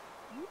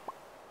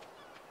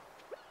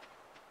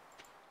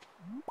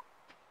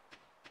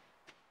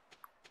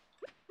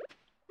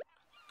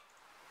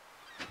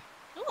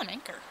 Ooh, an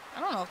anchor. I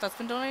don't know if that's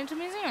been donated to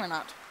the museum or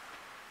not.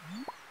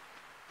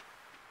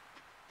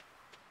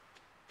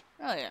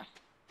 Oh, yeah.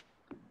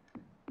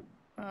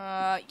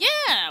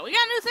 Yeah! We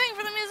got a new thing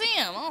for the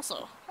museum,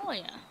 also. Oh,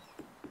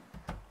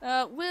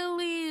 yeah.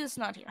 Willy's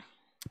not here.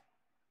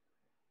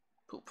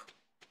 Poop.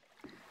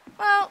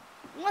 Well,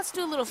 let's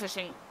do a little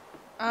fishing.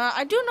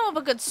 I do know of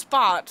a good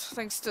spot,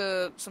 thanks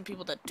to some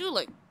people that do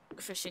like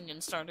fishing in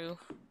Stardew.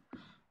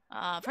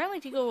 Apparently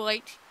if you go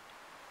right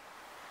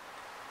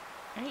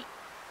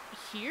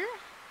here?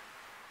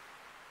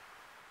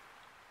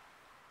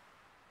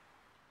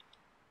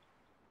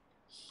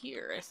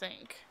 Here, I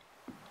think.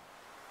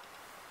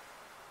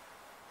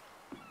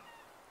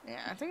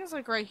 Yeah, I think it's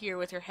like right here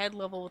with your head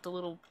level with the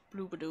little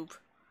bloobadoop.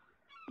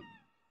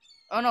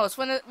 Oh no, it's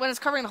when it's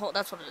covering the hole.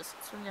 That's what it is.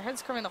 It's when your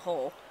head's covering the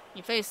hole.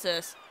 You face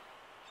this,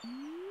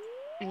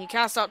 and you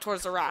cast out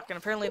towards the rock, and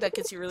apparently that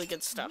gets you really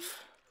good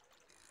stuff.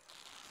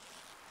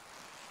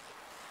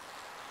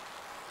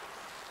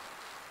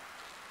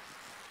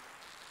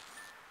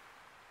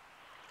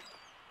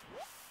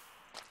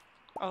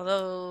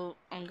 Although,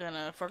 I'm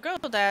gonna forgo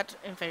that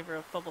in favor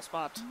of Bubble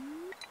Spot.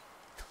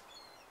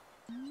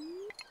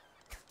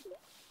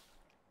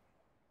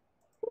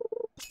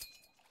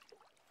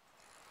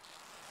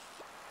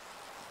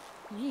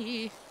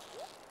 Yee.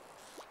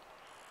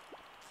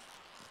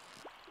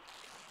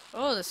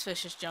 Oh, this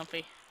fish is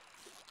jumpy.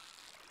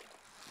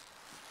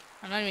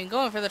 I'm not even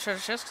going for the treasure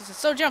chest because it's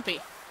so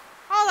jumpy.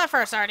 Hold that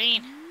for a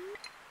sardine.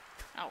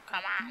 Oh,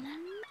 come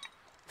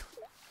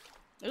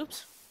on.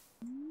 Oops.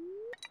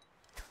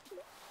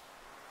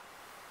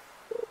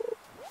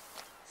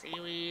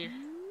 Seaweed.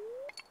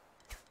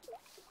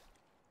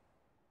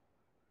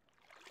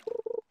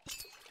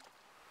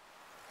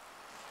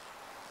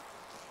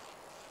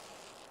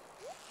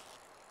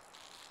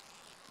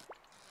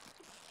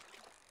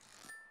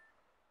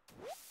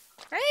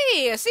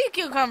 Hey, a sea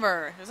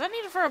cucumber! Is that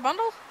needed for a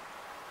bundle?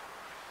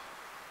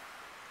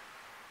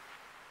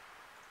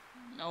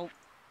 Nope.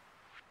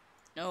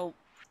 Nope.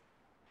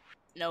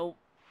 Nope.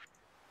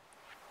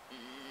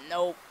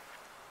 Nope.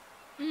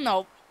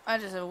 Nope. I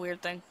just have a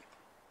weird thing.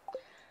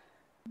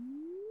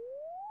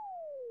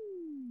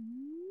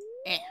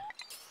 Eh.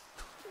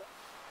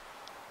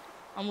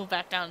 I'll move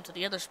back down to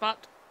the other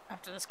spot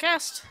after this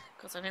cast,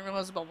 because I didn't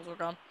realize the bubbles were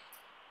gone.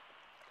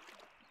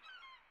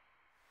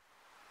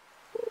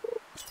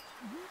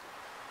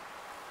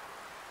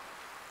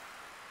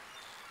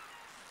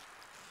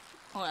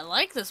 Oh, I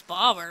like this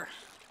bobber.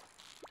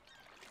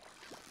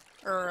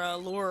 Or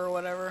lure or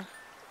whatever.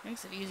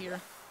 Makes it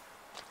easier.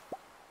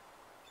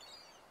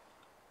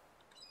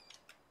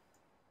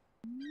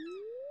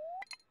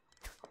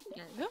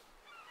 There we go.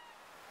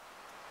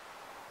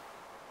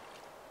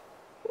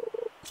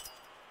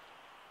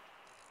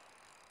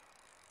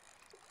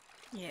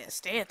 Yeah,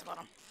 stay at the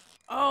bottom.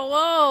 Oh,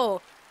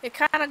 whoa! It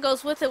kind of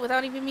goes with it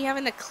without even me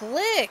having to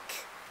click!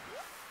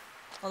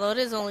 Although it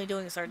is only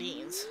doing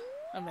sardines,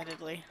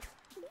 admittedly.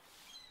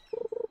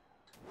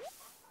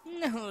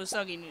 No,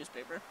 soggy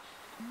newspaper.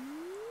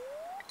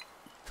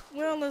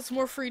 Well, that's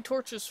more free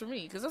torches for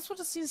me, because that's what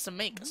it seems to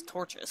make, is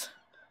torches.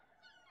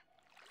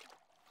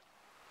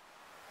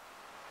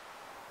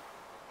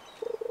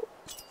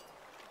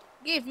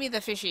 Give me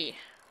the fishy.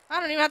 I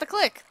don't even have to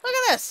click. Look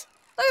at this.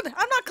 Look at this.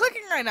 I'm not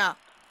clicking right now.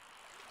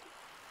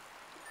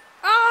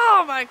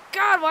 Oh my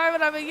god, why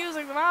haven't I been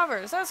using the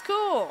bobbers? That's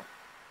cool.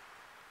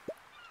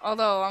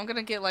 Although, I'm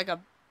gonna get like a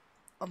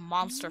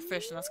monster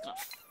fish and that's gonna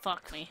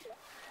fuck me.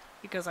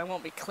 Because I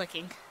won't be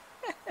clicking.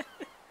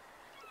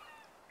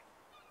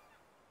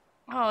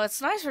 Oh,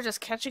 it's nice for just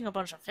catching a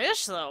bunch of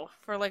fish though.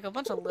 For like a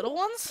bunch of little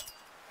ones.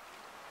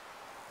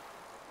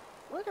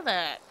 Look at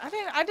that. I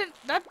didn't,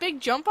 that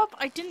big jump up,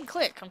 I didn't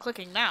click. I'm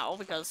clicking now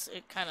because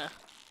it kinda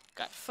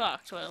got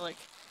fucked, but like,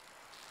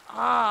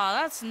 ah,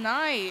 that's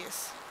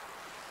nice.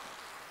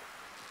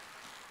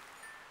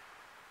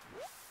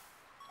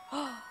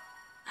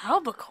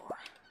 Albacore.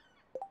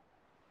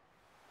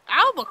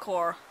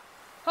 Albacore?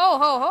 Ho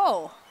ho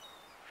ho.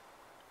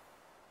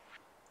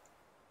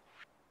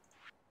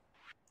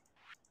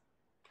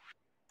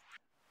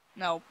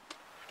 No.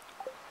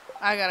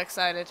 I got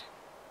excited.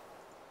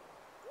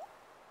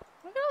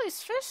 Look at all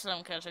these fish that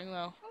I'm catching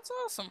though. That's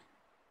awesome.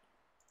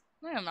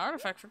 I got an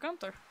artifact for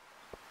Gunther.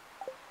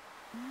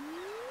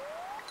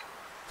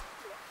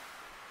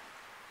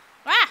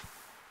 Ah!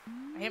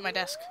 I hit my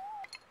desk.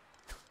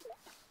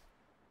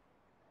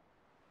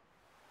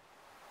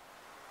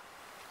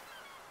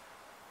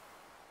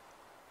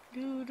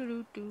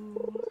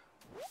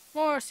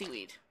 More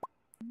seaweed.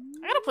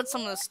 I gotta put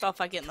some of the stuff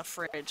I get in the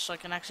fridge so I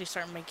can actually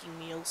start making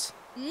meals.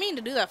 I mean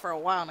to do that for a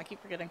while and I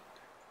keep forgetting.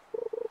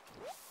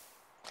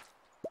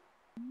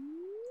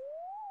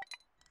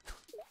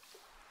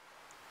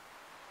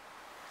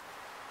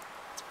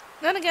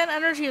 Then again,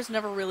 energy has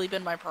never really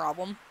been my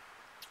problem.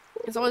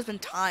 It's always been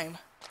time.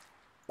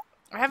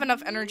 I have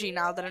enough energy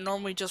now that it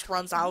normally just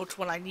runs out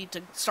when I need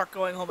to start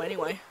going home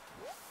anyway.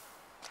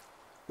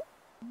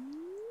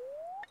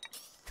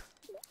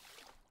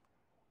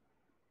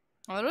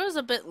 Well, it was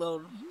a bit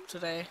low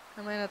today.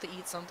 I might have to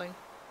eat something.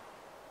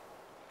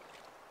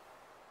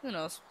 Who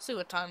knows? See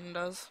what time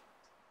does.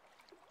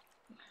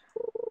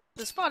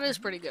 The spot is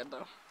pretty good,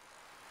 though.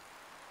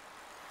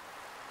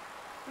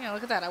 Yeah,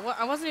 look at that.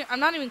 I'm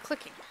not even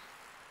clicking.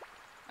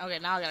 Okay,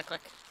 now I gotta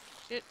click.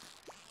 It.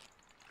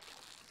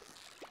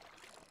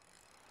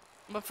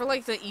 But for,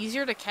 like, the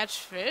easier to catch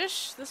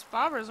fish, this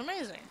bobber is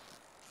amazing.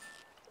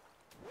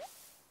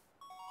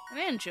 An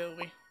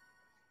anchovy.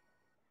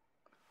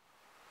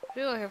 I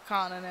feel like I've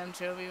caught an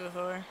anchovy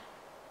before.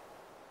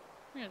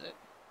 Here's it.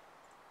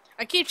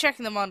 I keep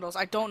checking the bundles.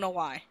 I don't know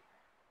why.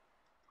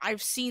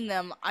 I've seen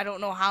them I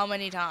don't know how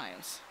many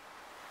times.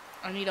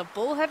 I need a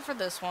bullhead for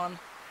this one.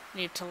 I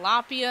need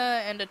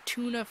tilapia and a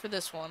tuna for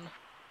this one.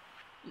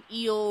 An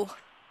eel.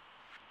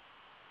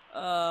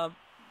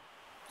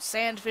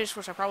 Sandfish,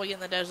 which I probably get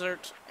in the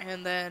desert.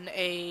 And then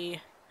a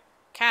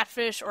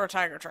catfish or a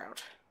tiger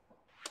trout.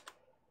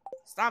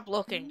 Stop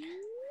looking.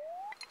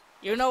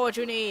 You know what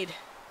you need.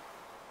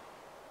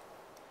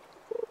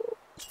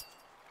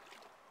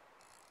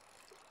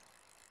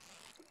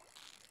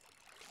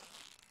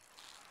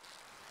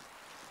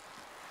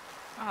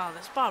 Oh,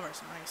 this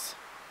bomber's nice.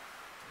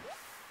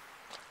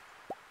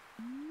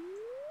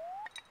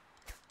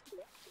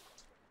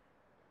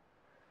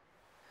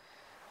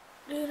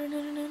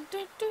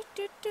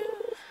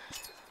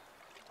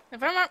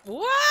 If I remember,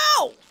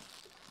 wow!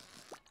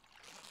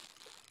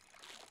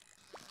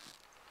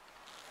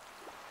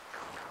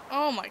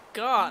 Oh my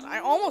god, I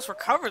almost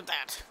recovered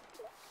that.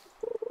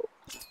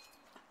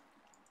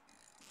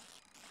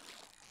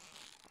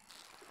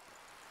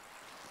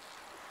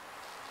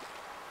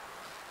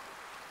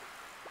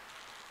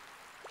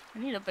 I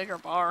need a bigger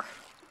bar.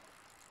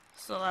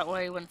 So that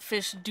way when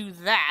fish do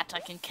that, I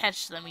can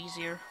catch them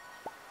easier.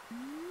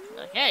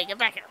 Like, hey, get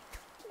back here.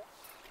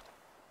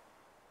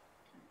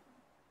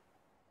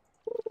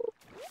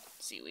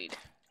 Seaweed.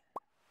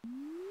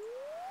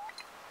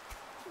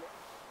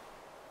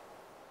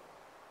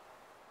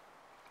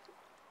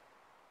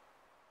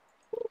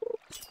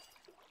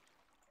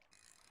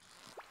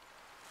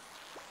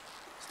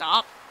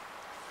 Stop.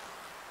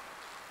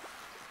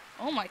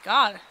 Oh my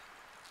god.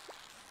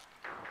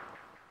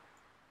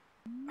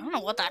 I don't know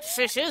what that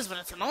fish is, but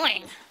it's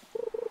annoying.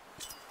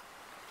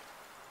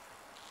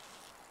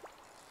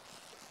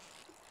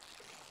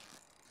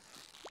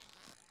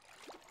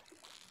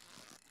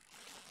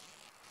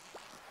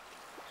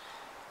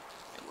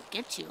 It will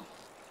get you.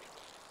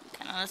 You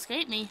cannot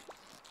escape me.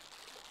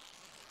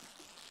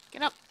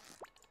 Get up.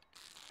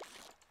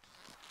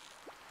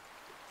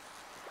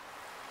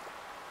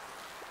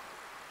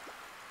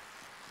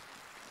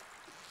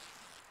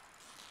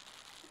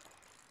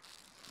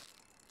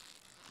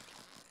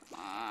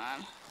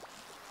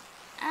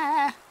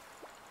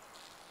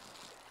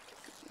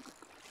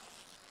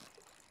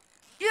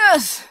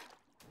 Yes!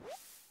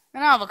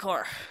 An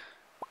albacore.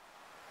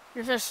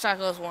 Your fish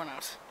tackle is worn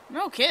out.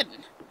 No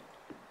kidding.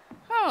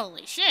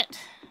 Holy shit.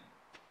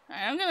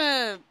 Alright, I'm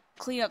gonna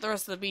clean up the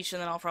rest of the beach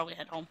and then I'll probably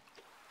head home.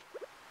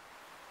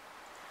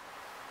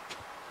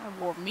 That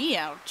wore me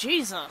out.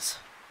 Jesus.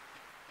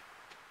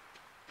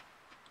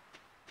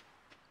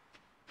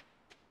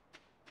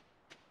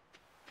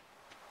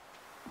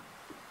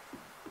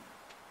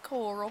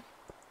 Coral.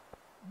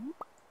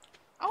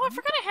 Oh, I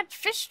forgot I had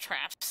fish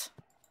traps.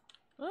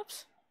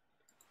 Whoops.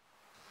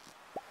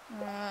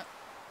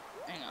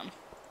 Hang on.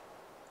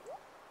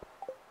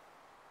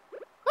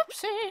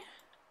 Whoopsie.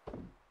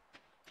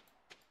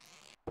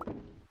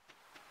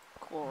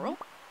 Coral.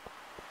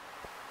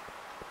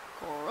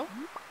 Coral.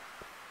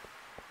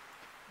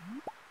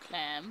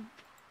 Clam.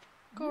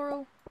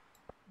 Coral.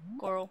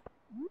 Coral.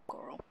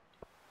 Coral.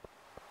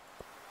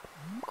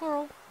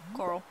 Coral.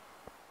 Coral.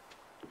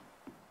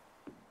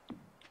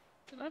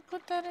 Did I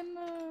put that in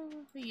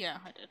the... Yeah,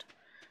 I did.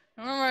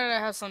 Remember I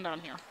have some down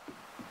here.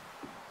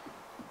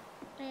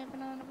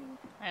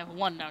 I have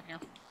one down here.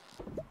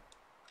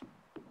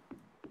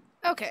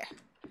 Okay.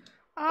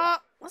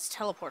 Let's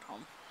teleport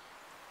home.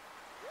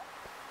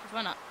 'Cause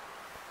why not?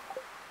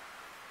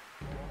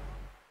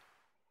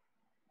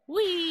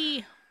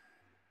 Whee!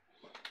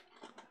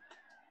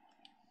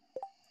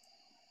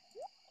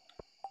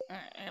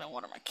 Alright, I gotta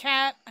water my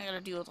cat. I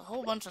gotta deal with a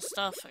whole bunch of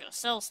stuff. I gotta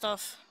sell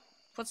stuff.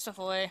 Put stuff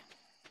away.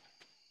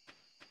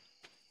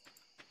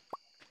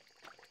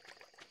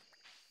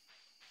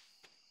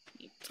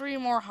 Need 3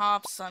 more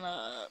hops on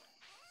a...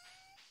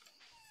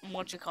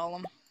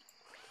 whatchamacallit.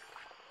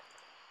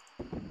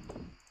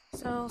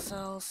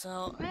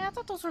 Sell. Yeah, I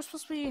thought those were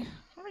supposed to be...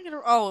 Where did I get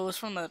a... Oh, it was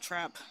from the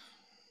trap.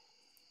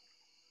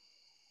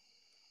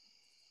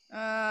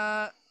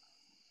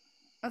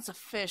 That's a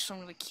fish, so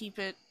I'm gonna keep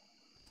it.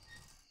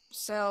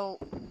 Sell.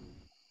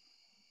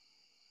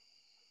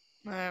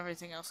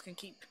 Everything else can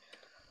keep.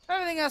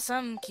 Everything else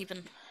I'm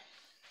keeping.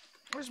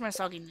 Where's my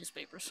soggy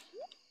newspapers?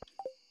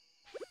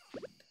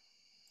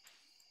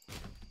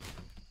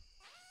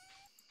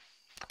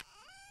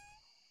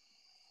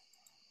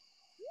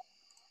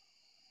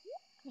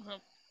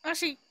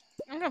 Actually,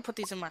 I'm gonna put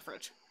these in my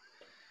fridge.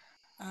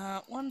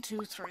 1,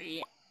 2,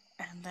 3.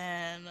 And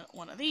then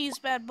one of these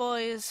bad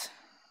boys.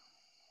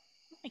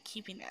 Why am I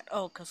keeping that?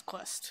 Oh, cause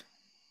quest.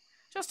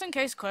 Just in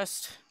case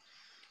quest.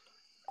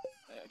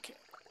 Okay.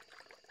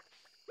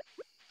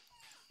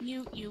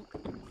 You.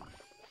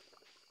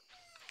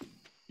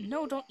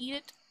 No, don't eat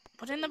it.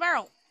 Put it in the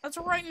barrel. That's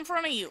right in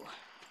front of you.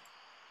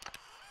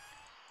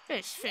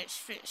 Fish. Fish.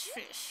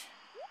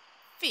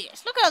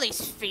 Look at all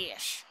these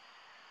fish.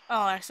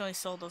 Oh, I accidentally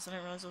sold those. I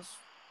didn't realize those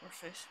were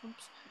fish.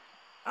 Oops.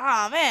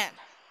 Ah, man.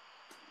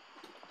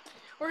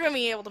 We're gonna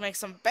be able to make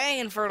some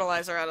banging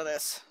fertilizer out of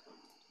this.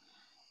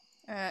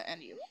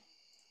 And you.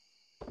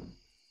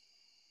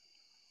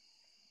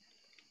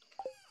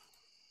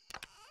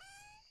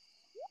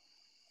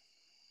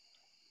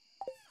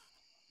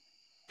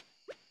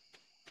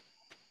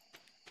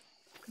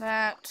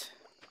 That.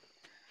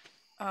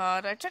 Did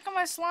I check on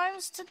my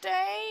slimes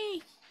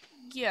today?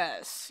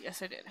 Yes.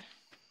 Yes, I did.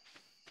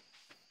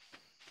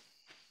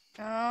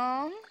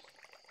 Oh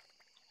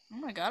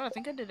my god, I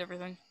think I did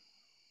everything.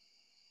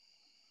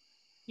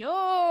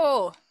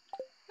 Yo!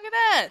 Look at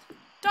that!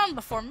 Done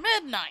before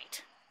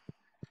midnight!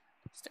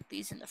 Stick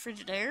these in the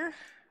Frigidaire.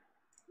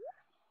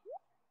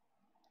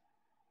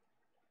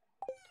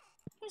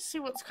 Let's see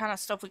what kind of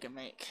stuff we can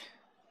make.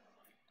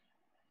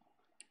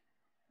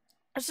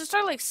 I should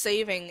start, like,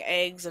 saving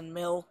eggs and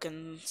milk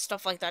and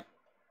stuff like that.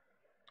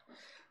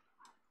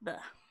 Duh.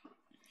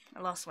 I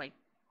lost my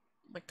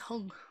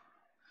tongue.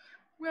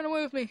 Ran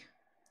away with me.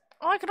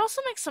 Oh, I could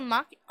also make some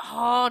maki...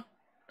 Oh,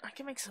 I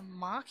can make some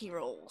maki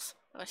rolls.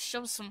 I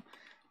shove some...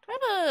 Do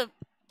I have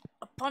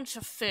a bunch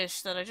of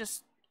fish that I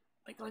just...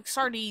 Like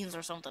sardines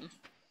or something?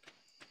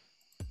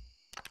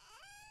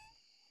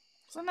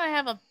 Something I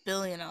have a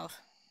billion of.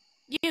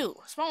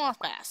 You! Smallmouth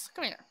bass.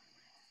 Come here.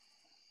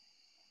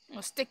 I'm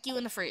gonna stick you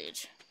in the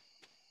fridge.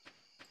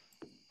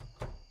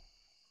 I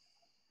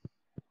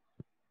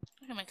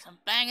can make some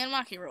banging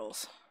maki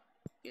rolls.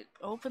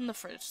 Open the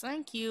fridge.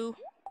 Thank you.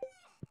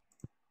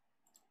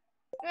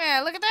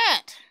 Yeah, look at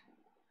that!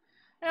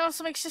 I can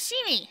also make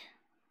sashimi!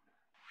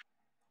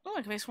 Oh,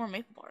 I can make some more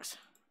maple bars.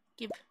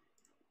 Need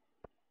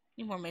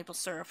more maple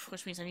syrup,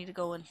 which means I need to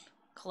go and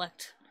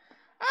collect.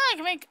 Ah, I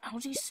can make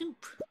algae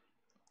soup.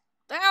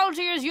 The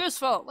algae is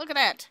useful! Look at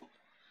that!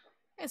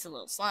 It's a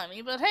little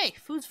slimy, but hey,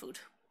 food's food.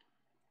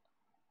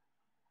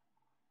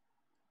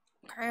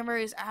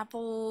 Cranberries,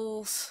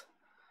 apples...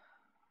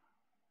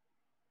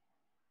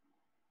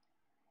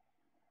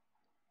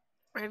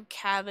 Red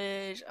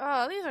cabbage.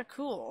 Oh, these are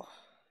cool.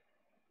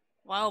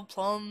 Wild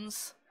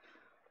plums.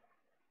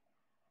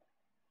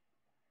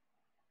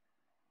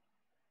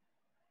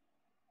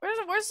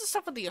 Where's the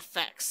stuff with the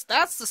effects?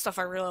 That's the stuff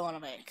I really want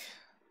to make.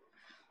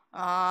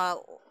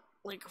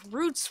 Like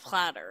roots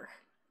platter.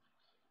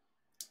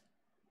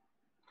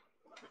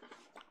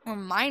 Or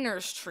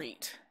miner's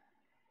treat.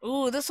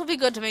 Ooh, this will be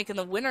good to make in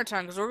the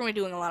wintertime because we're going to be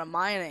doing a lot of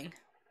mining.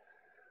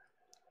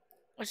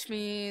 Which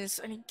means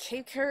I need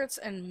cave carrots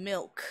and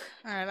milk.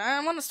 Alright,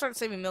 I want to start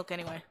saving milk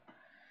anyway.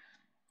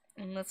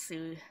 And let's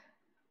see.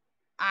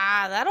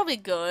 Ah, that'll be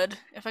good.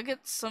 If I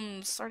get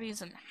some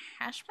sardines and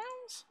hash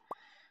browns?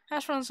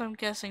 Hash browns, I'm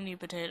guessing, need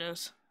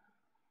potatoes.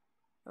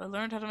 I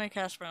learned how to make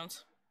hash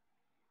browns.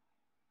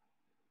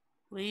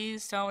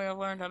 Please tell me I've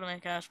learned how to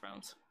make hash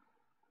browns.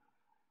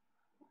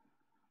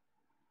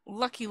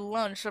 Lucky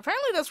lunch.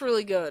 Apparently that's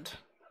really good.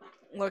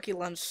 Lucky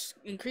lunch.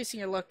 Increasing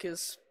your luck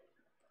is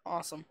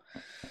awesome.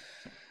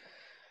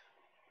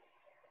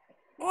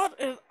 What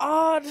an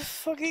odd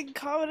fucking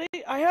comedy.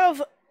 I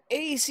have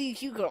AC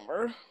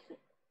cucumber.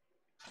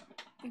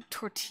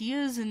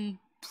 Tortillas and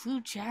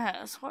blue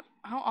jazz. What?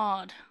 How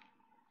odd.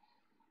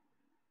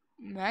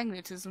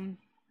 Magnetism.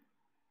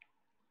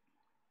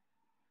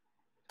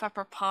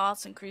 Pepper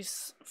pots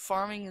increase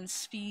farming and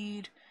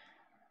speed.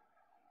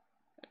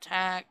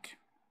 Attack.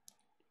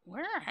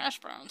 Where are hash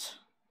browns?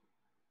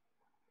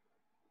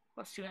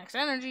 Plus 2 max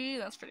energy.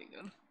 That's pretty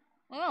good.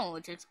 Oh,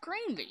 it takes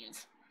green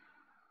beans.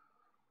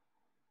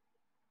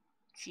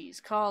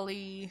 Cheese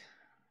collie.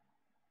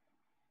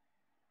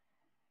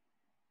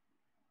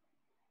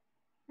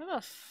 Where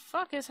the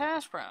fuck is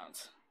hash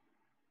browns?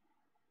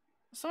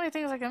 So many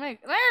things I can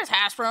make. There's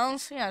hash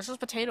browns! Yeah, it's just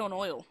potato and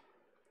oil.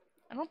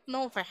 I don't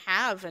know if I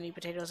have any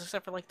potatoes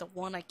except for like the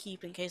one I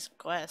keep in case of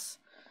quests.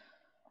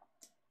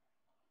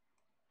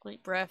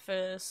 Complete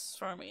breakfast,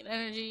 farming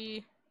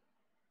energy.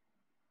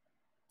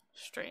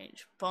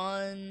 Strange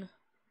bun.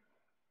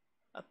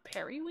 A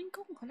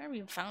periwinkle? I never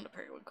even found a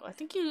periwinkle. I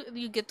think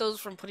you get those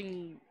from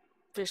putting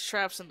fish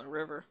traps in the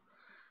river.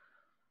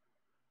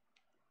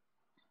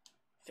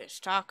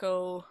 Fish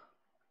taco.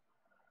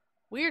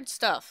 Weird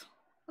stuff.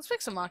 Let's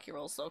make some maki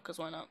rolls though, because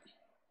why not?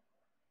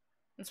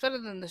 It's better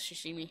than the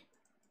sashimi.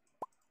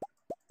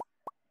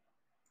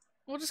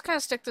 We'll just kind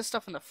of stick this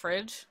stuff in the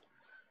fridge.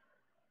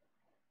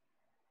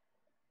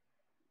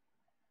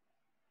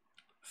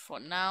 For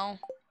now.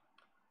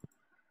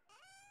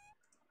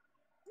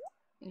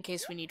 In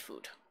case we need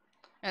food.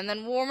 And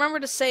then we'll remember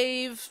to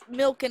save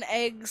milk and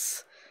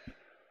eggs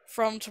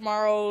from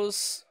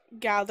tomorrow's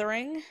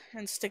gathering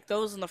and stick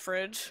those in the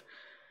fridge.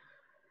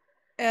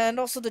 And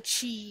also the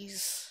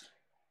cheese.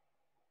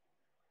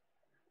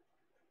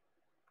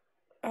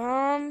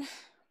 I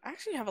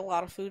actually have a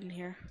lot of food in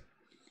here.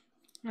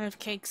 I have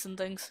cakes and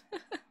things.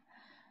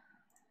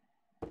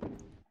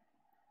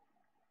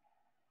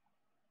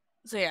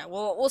 So yeah,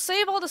 we'll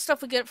save all the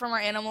stuff we get from our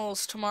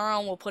animals tomorrow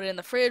and we'll put it in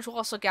the fridge. We'll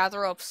also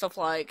gather up stuff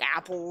like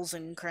apples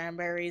and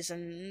cranberries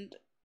and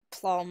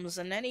plums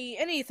and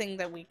anything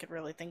that we could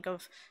really think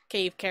of.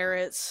 Cave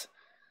carrots.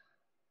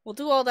 We'll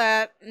do all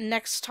that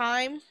next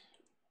time.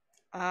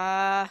 Is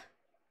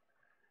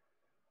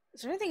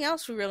there anything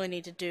else we really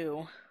need to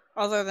do?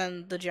 Other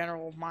than the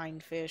general mine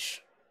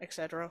fish,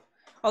 etc.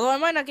 Although I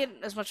might not get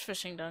as much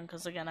fishing done,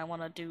 because again, I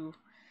want to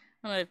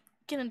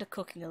get into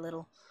cooking a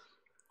little.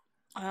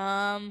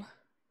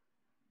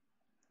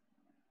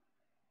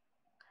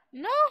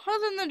 No,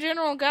 other than the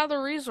general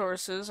gather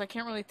resources, I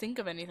can't really think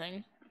of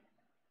anything.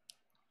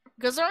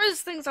 Because there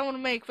is things I want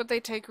to make, but they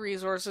take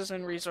resources,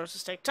 and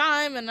resources take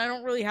time, and I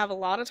don't really have a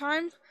lot of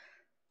time.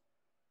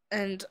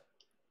 And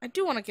I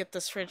do want to get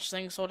this fridge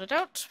thing sorted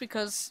out,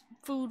 because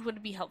food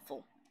would be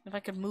helpful. If I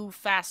could move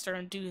faster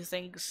and do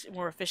things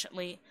more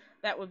efficiently,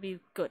 that would be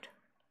good.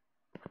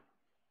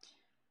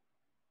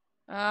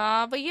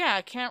 But yeah,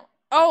 I can't...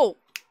 Oh!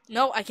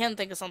 No, I can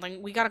think of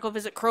something. We gotta go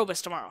visit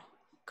Krobus tomorrow.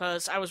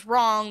 Because I was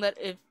wrong that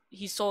if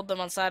he sold them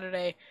on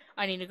Saturday,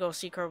 I need to go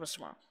see Krobus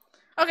tomorrow.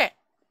 Okay.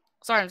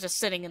 Sorry, I'm just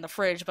sitting in the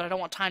fridge, but I don't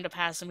want time to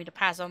pass and me to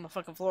pass on the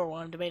fucking floor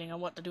while I'm debating on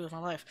what to do with my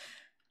life.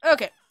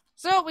 Okay,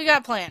 so we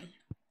got a plan.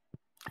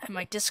 I have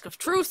my Disc of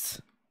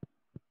Truth.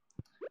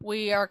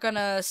 We are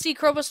gonna see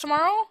Krobus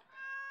tomorrow,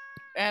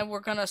 and we're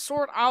gonna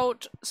sort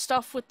out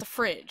stuff with the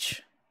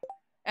fridge.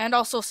 And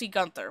also see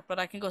Gunther, but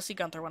I can go see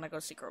Gunther when I go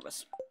see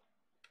Krobus.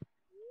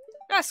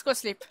 Let's go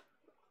sleep.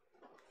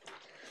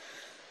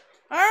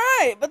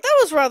 Alright, but that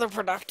was rather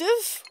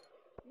productive.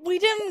 We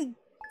didn't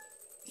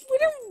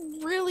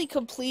really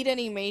complete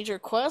any major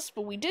quests,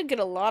 but we did get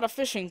a lot of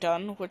fishing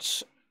done,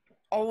 which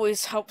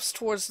always helps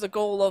towards the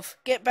goal of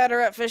get better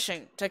at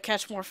fishing to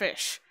catch more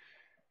fish.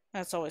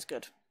 That's always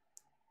good.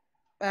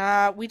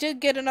 We did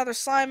get another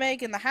slime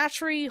egg in the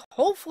hatchery.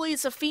 Hopefully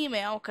it's a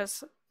female,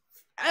 because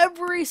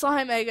every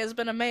slime egg has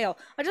been a male.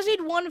 I just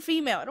need one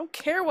female. I don't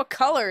care what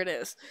color it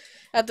is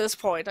at this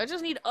point. I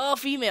just need a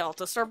female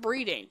to start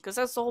breeding, because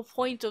that's the whole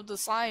point of the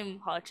slime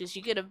hutch, is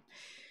you get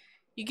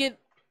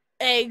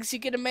eggs, you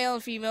get a male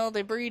and female,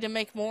 they breed and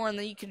make more, and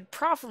then you can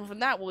profit from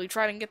that while you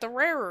try to get the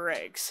rarer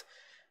eggs.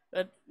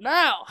 But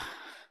no!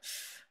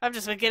 I've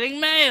just been getting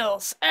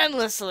males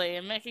endlessly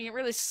and making it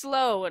really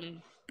slow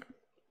and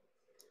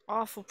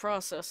awful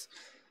process.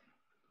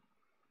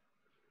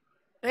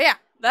 But yeah,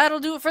 that'll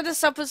do it for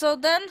this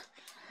episode then.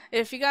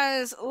 If you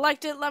guys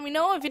liked it, let me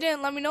know. If you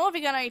didn't, let me know. If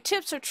you got any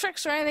tips or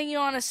tricks or anything you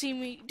want to see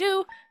me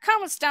do,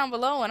 comments down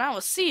below, and I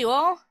will see you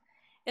all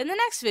in the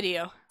next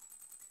video.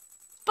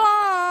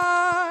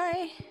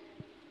 Bye!